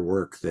to their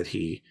work that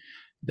he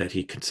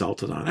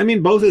consulted on. I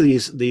mean, both of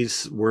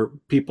these were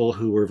people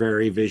who were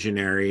very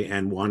visionary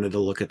and wanted to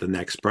look at the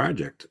next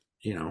project,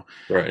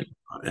 right,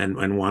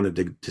 and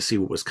wanted to see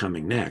what was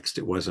coming next.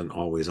 It wasn't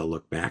always a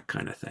look back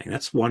kind of thing.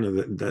 That's one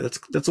of that's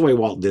the way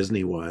Walt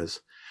Disney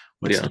was.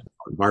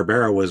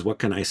 Barbera was, what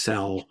can I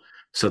sell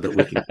so that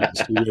we can keep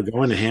the studio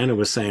going? And Hannah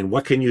was saying,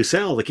 what can you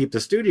sell to keep the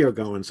studio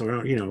going?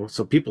 So,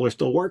 so people are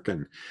still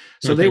working.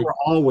 So they were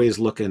always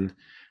looking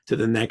to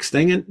the next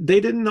thing, and they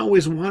didn't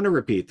always want to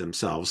repeat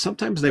themselves.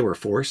 Sometimes they were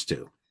forced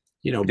to.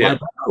 Barbera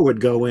would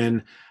go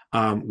in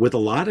with a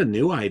lot of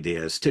new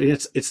ideas too.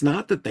 It's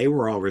not that they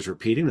were always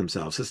repeating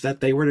themselves; it's that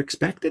they were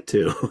expected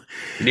to.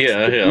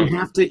 You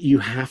have to,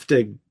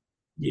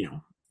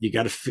 you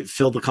got to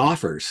fill the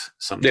coffers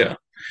sometimes. Yeah.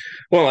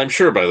 Well, I'm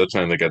sure by the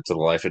time they got to the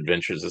Life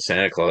Adventures of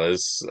Santa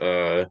Claus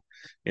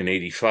in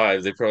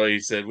 '85, they probably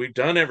said, "We've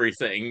done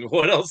everything.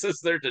 What else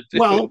is there to do?"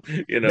 Well,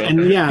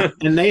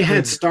 and they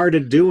had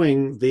started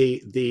doing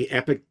the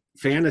epic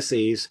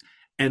fantasies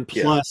and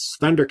plus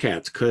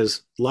Thundercats,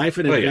 because Life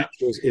and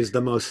Adventures is the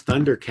most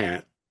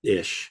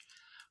Thundercat-ish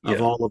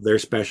of all of their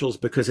specials,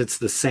 because it's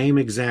the same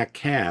exact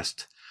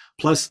cast.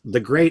 Plus, the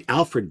great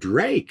Alfred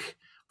Drake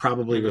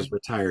probably was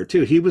retired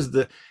too. He was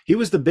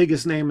the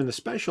biggest name in the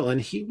special, and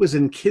he was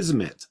in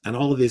Kismet and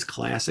all of these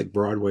classic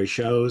Broadway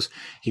shows.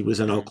 He was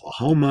in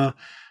Oklahoma.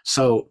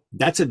 So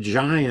that's a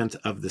giant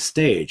of the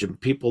stage, and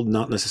people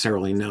not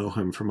necessarily know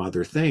him from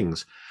other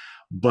things.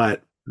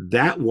 But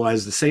that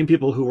was the same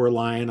people who were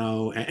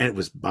Lion-O, and it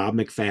was Bob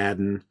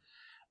McFadden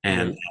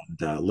and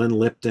Lynn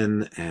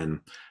Lipton.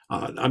 And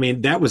I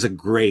mean, that was a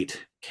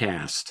great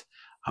cast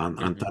on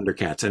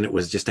Thundercats, and it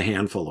was just a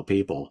handful of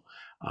people.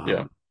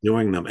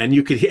 Doing them, and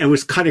it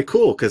was kind of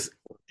cool, because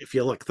if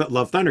you love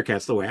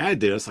Thundercats the way I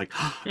do, it's like,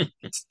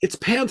 it's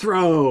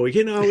Panthro,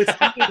 it's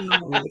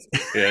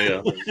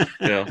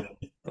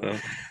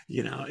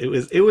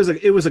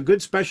it was a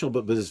good special,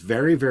 but was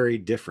very, very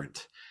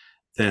different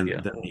than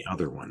the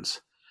other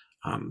ones.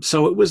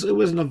 So it was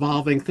an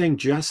evolving thing,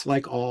 just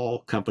like all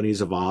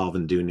companies evolve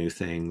and do new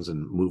things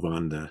and move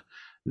on to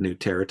new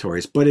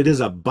territories. But it is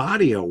a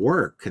body of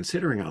work,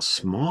 considering how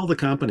small the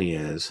company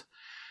is.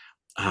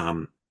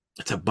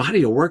 It's a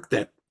body of work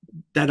that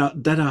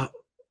a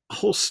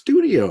whole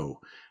studio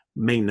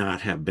may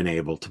not have been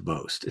able to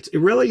boast. It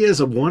really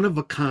is a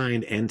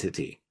one-of-a-kind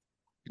entity.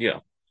 Yeah.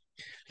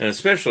 And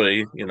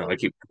especially, I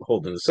keep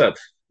holding this up,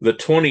 the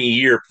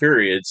 20-year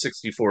period,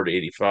 64 to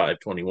 85,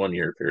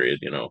 21-year period,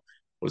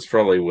 was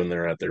probably when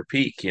they're at their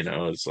peak.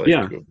 It's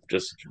like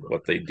just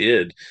what they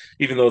did,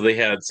 even though they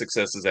had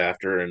successes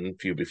after and a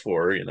few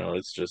before.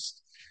 It's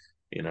just,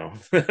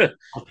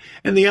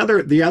 And the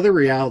other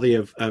reality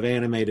of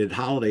animated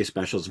holiday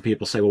specials, and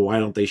people say, well, why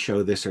don't they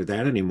show this or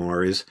that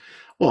anymore, is,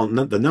 well,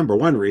 the number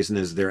one reason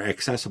is they're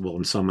accessible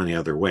in so many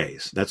other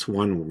ways. That's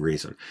one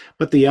reason.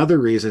 But the other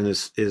reason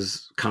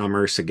is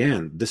commerce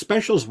again. The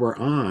specials were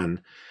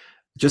on,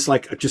 just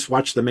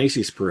watch the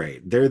Macy's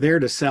parade. They're there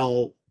to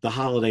sell the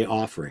holiday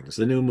offerings,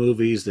 the new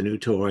movies, the new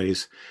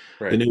toys,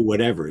 the new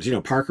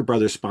whatevers. Parker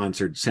Brothers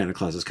sponsored Santa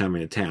Claus is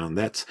Coming to Town.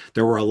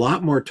 There were a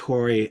lot more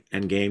toy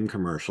and game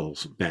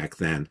commercials back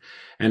then.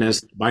 And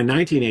as by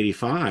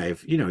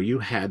 1985, you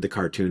had the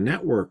Cartoon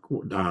Network.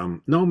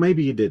 No,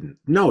 maybe you didn't.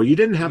 No, you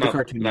didn't have the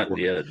Cartoon Network,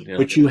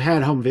 but you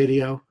had home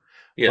video.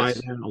 By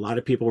then, a lot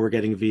of people were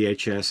getting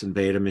VHS and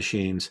Beta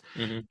machines.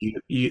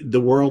 The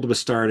world was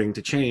starting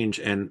to change,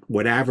 and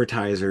what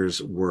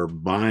advertisers were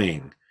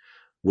buying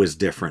was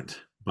different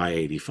by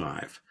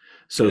 85.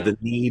 So the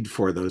need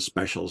for those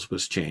specials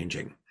was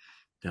changing.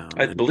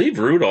 I believe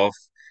Rudolph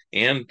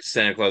and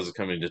Santa Claus is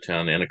Coming to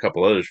Town and a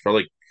couple others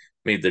probably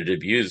made their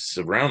debuts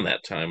around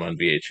that time on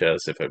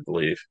VHS, if I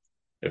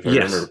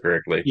remember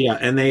correctly. Yeah,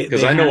 and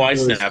because I know I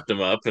snapped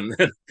them up, and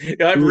then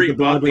I've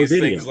rebought these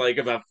things like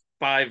about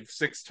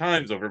 5-6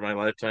 times over my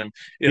lifetime.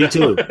 Me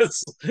too.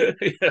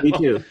 Me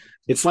too.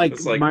 It's like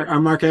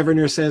Mark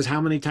Everner says, how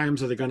many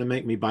times are they going to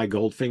make me buy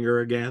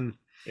Goldfinger again?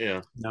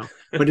 Yeah. No,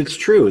 but it's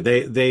true.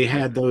 They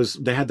had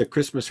the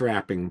Christmas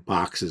wrapping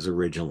boxes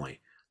originally.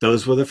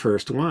 Those were the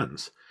first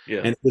ones. Yeah.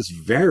 And it was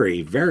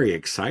very, very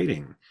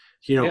exciting.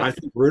 I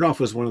think Rudolph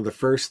was one of the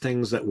first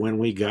things that when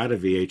we got a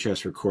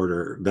VHS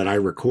recorder that I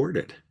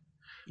recorded.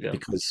 Yeah.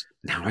 Because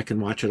now I can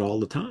watch it all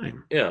the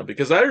time. Yeah,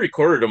 because I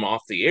recorded them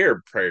off the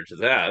air prior to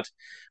that.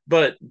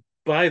 But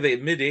by the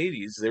mid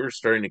 80s, they were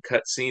starting to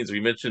cut scenes.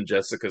 We mentioned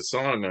Jessica's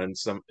song on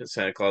some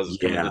Santa Claus is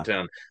Coming to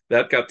Town.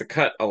 That got the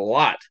cut a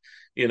lot.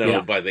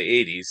 By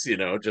the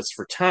 80s, just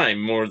for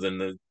time more than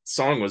the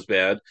song was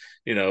bad,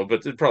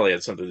 but it probably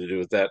had something to do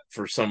with that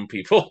for some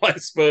people, I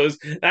suppose.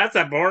 That's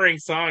a boring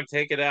song,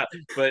 take it out.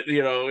 But,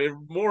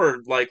 more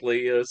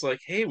likely it's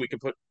like, hey, we can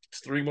put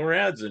 3 more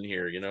ads in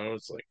here.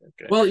 It's like,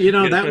 okay. Well,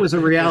 that was a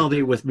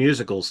reality with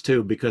musicals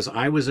too, because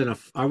I was in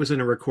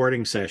a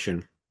recording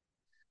session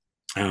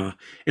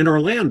in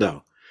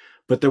Orlando,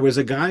 but there was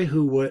a guy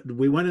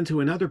we went into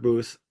another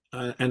booth,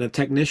 and a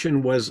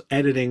technician was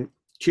editing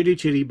Chitty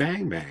Chitty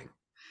Bang Bang,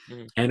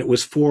 and it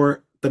was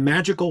for the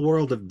magical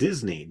world of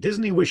Disney.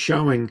 Disney was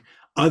showing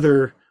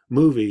other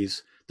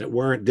movies that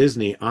weren't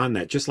Disney on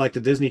that, just like the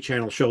Disney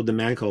Channel showed the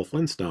Man Called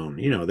Flintstone.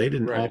 They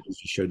didn't always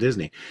just show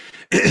Disney.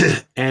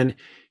 And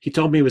he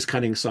told me he was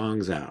cutting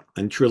songs out,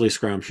 and Truly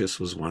Scrumptious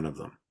was one of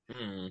them.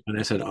 And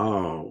I said,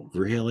 "Oh,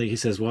 really?" He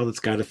says, "Well, it's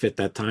got to fit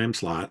that time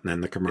slot and then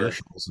the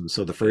commercials." And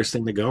so the first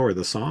thing to go are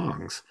the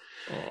songs.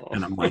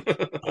 And I'm like,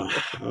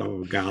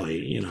 oh,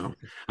 golly,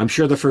 I'm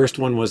sure the first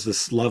one was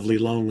this Lovely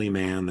Lonely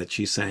Man that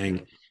she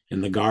sang in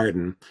the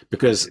garden,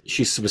 because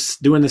she was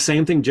doing the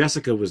same thing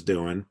Jessica was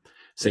doing,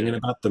 singing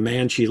about the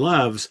man she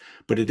loves,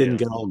 but it didn't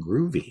get all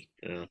groovy.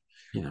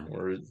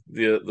 Or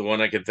the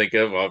one I can think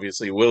of,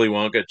 obviously, Willy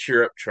Wonka,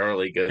 Cheer Up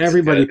Charlie.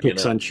 Everybody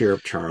picks on Cheer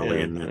Up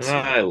Charlie, and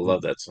I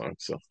love that song.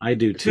 So I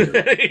do too.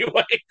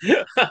 Anyway,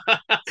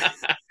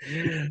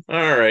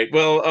 all right.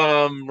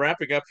 Well,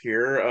 wrapping up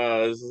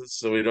here,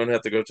 so we don't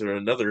have to go to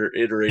another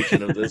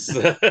iteration of this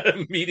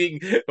meeting.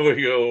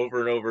 We go over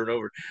and over and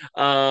over.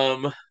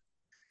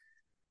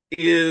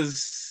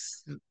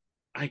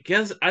 I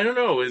guess, I don't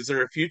know. Is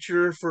there a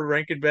future for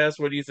Rankin Bass?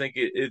 What do you think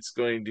it's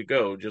going to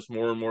go? Just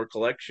more and more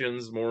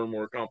collections, more and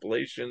more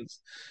compilations?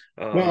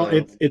 Well,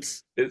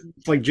 it's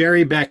like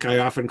Jerry Beck. I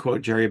often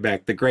quote Jerry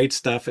Beck: "The great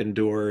stuff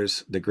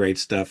endures. The great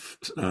stuff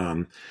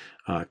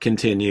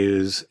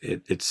continues.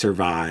 It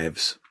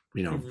survives.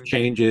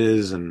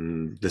 Changes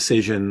and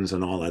decisions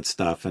and all that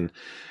stuff. And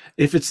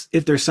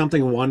if there's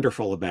something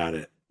wonderful about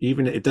it,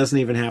 it doesn't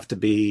even have to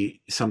be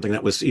something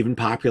that was even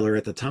popular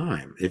at the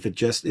time. If it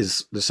just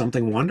there's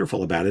something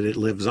wonderful about it, it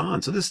lives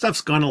on. So this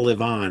stuff's going to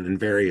live on in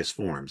various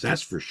forms.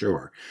 That's for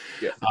sure.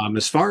 Yeah.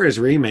 As far as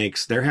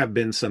remakes, there have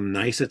been some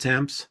nice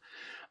attempts.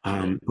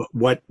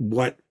 But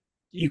what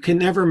you can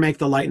never make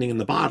the lightning in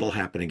the bottle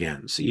happen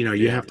again. So,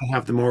 you have to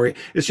have the more,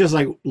 it's just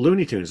like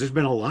Looney Tunes. There's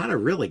been a lot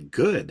of really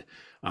good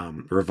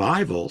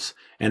revivals,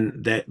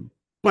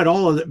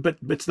 but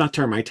it's not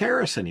Termite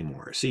Terrace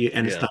anymore. So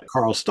it's not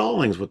Carl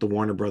Stallings with the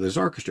Warner Brothers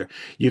Orchestra.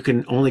 You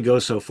can only go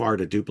so far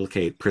to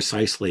duplicate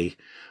precisely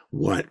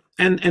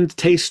and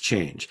taste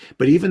change.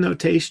 But even though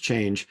taste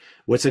change,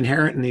 what's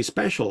inherent in these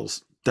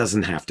specials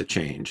doesn't have to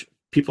change.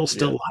 People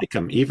still like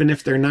them, even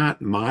if they're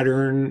not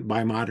modern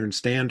by modern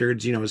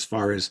standards, as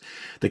far as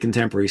the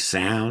contemporary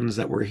sounds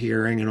that we're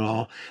hearing and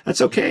all.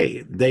 That's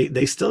okay.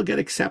 They still get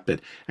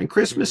accepted. And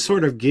Christmas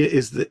sort of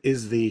is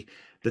the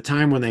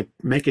time when they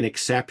make an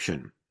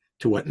exception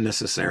to what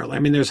necessarily. I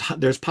mean,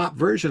 there's pop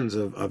versions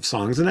of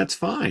songs, and that's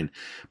fine,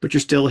 but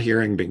you're still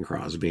hearing Bing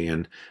Crosby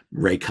and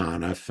Ray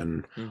Conniff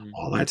and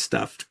all that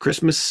stuff.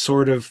 Christmas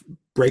sort of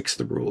breaks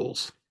the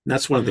rules. And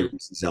that's one of the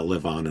reasons they'll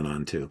live on and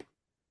on too.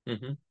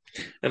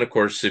 And of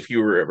course, if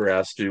you were ever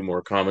asked to do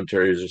more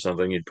commentaries or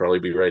something, you'd probably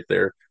be right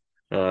there,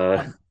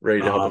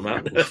 ready to help them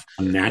out.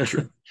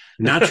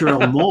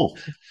 Naturellement.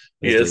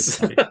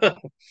 Yes.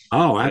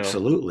 Oh,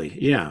 absolutely.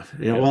 Yeah.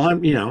 Well,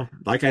 I'm,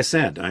 like I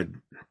said,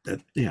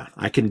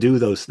 I can do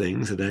those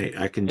things, and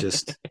I can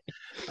just,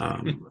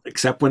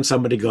 except when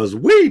somebody goes,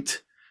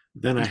 wait,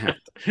 then I have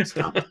to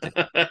stop.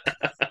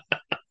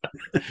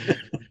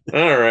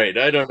 All right.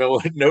 I don't know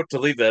what note to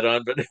leave that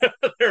on, but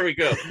there we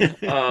go.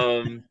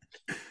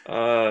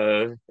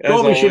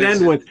 We should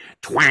end with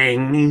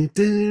twang,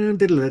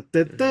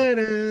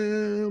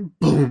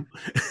 boom.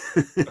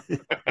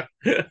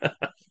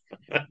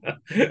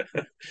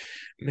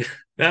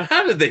 Now,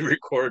 how did they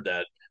record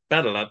that?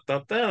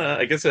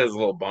 I guess it has a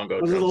little bongo.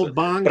 A little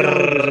bongo,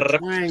 there's a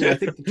twang. I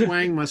think the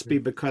twang must be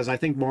because I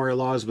think Maury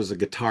Laws was a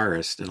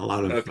guitarist in a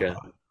lot of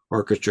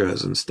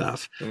orchestras and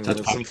stuff.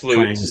 That's some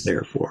flutes is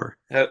there for.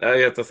 I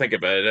have to think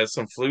about it. It has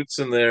some flutes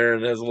in there,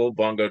 and it has a little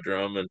bongo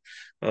drum, and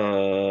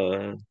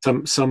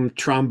some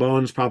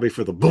trombones probably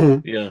for the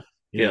boom.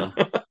 Yeah.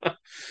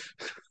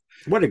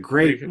 What a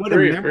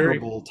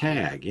memorable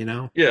tag,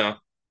 Yeah.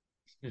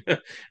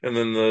 And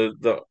then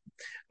the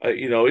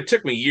it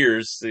took me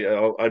years.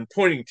 I'm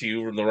pointing to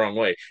you from the wrong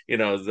way.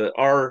 The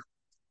R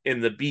in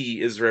the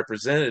B is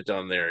represented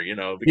on there,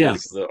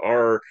 because the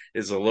R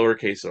is a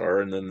lowercase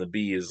r, and then the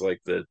B is like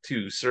the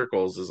two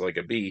circles is like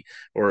a B,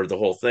 or the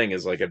whole thing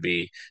is like a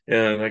B.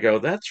 And I go,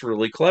 that's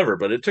really clever,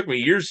 but it took me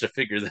years to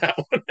figure that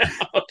one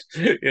out,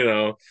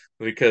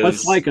 because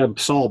it's like a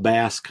Saul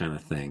Bass kind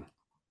of thing.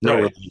 No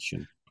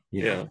relation.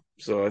 Yeah.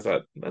 So I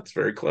thought that's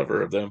very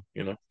clever of them,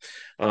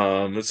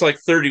 It's like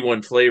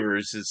 31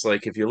 flavors. It's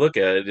like, if you look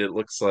at it, it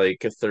looks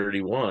like a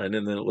 31,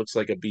 and then it looks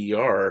like a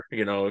BR,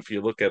 if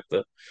you look at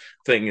the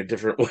thing a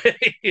different way,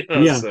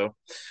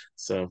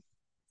 So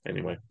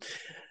anyway.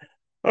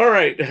 All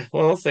right.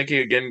 Well, thank you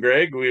again,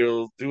 Greg.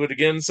 We'll do it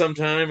again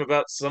sometime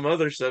about some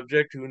other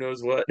subject. Who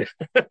knows what?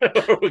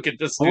 Or we could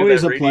just do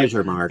Always that a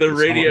pleasure, Mark. the It's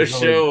radio always,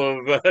 always... show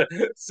of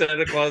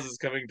Santa Claus is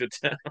coming to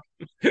town.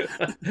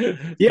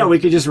 Yeah, we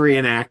could just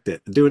reenact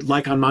it. Do it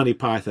like on Monty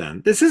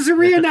Python. This is a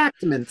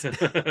reenactment.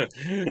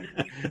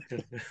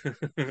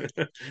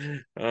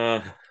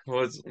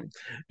 What's,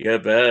 you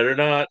better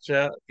not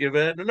shout. You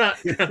better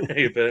not.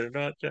 You better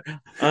not shout.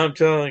 I'm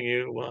telling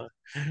you why.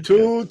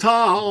 Too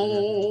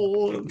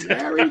tall.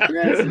 Merry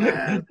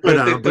Christmas.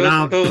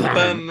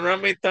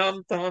 Rummy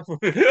thumb thumb.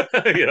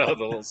 You know, the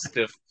little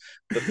stiff,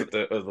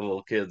 the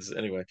little kids.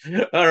 Anyway,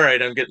 all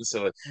right, I'm getting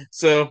silly.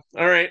 So,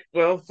 all right,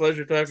 well,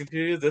 pleasure talking to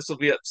you. This will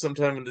be up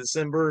sometime in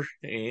December,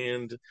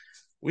 and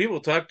we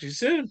will talk to you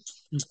soon.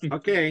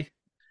 Okay.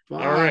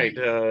 Bye. All right,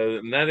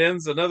 and that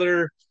ends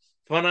another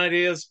Fun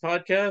Ideas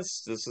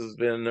podcast. This has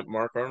been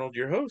Mark Arnold,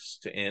 your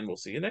host, and we'll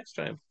see you next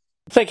time.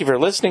 Thank you for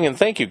listening, and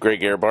thank you,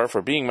 Greg Ehrbar,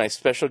 for being my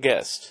special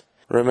guest.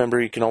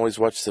 Remember, you can always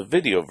watch the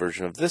video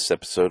version of this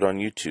episode on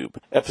YouTube.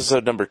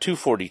 Episode number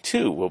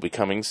 242 will be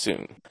coming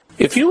soon.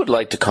 If you would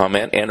like to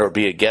comment and or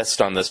be a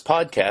guest on this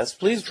podcast,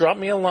 please drop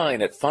me a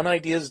line at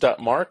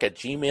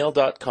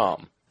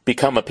funideas.mark@gmail.com.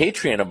 Become a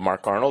Patreon of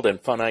Mark Arnold and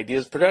Fun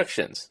Ideas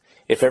Productions.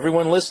 If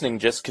everyone listening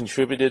just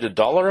contributed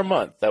 $1 a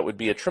month, that would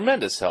be a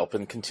tremendous help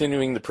in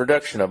continuing the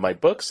production of my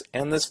books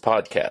and this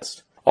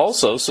podcast.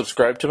 Also,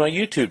 subscribe to my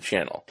YouTube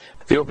channel.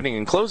 The opening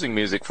and closing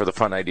music for the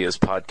Fun Ideas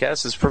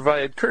podcast is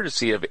provided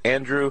courtesy of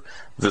Andrew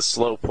the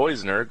Slow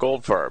Poisoner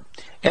Goldfarb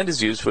and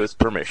is used with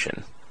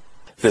permission.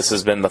 This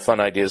has been the Fun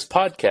Ideas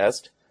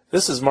podcast.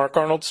 This is Mark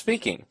Arnold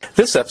speaking.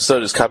 This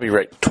episode is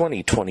copyright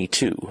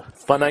 2022.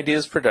 Fun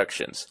Ideas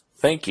Productions.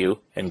 Thank you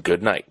and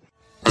good night.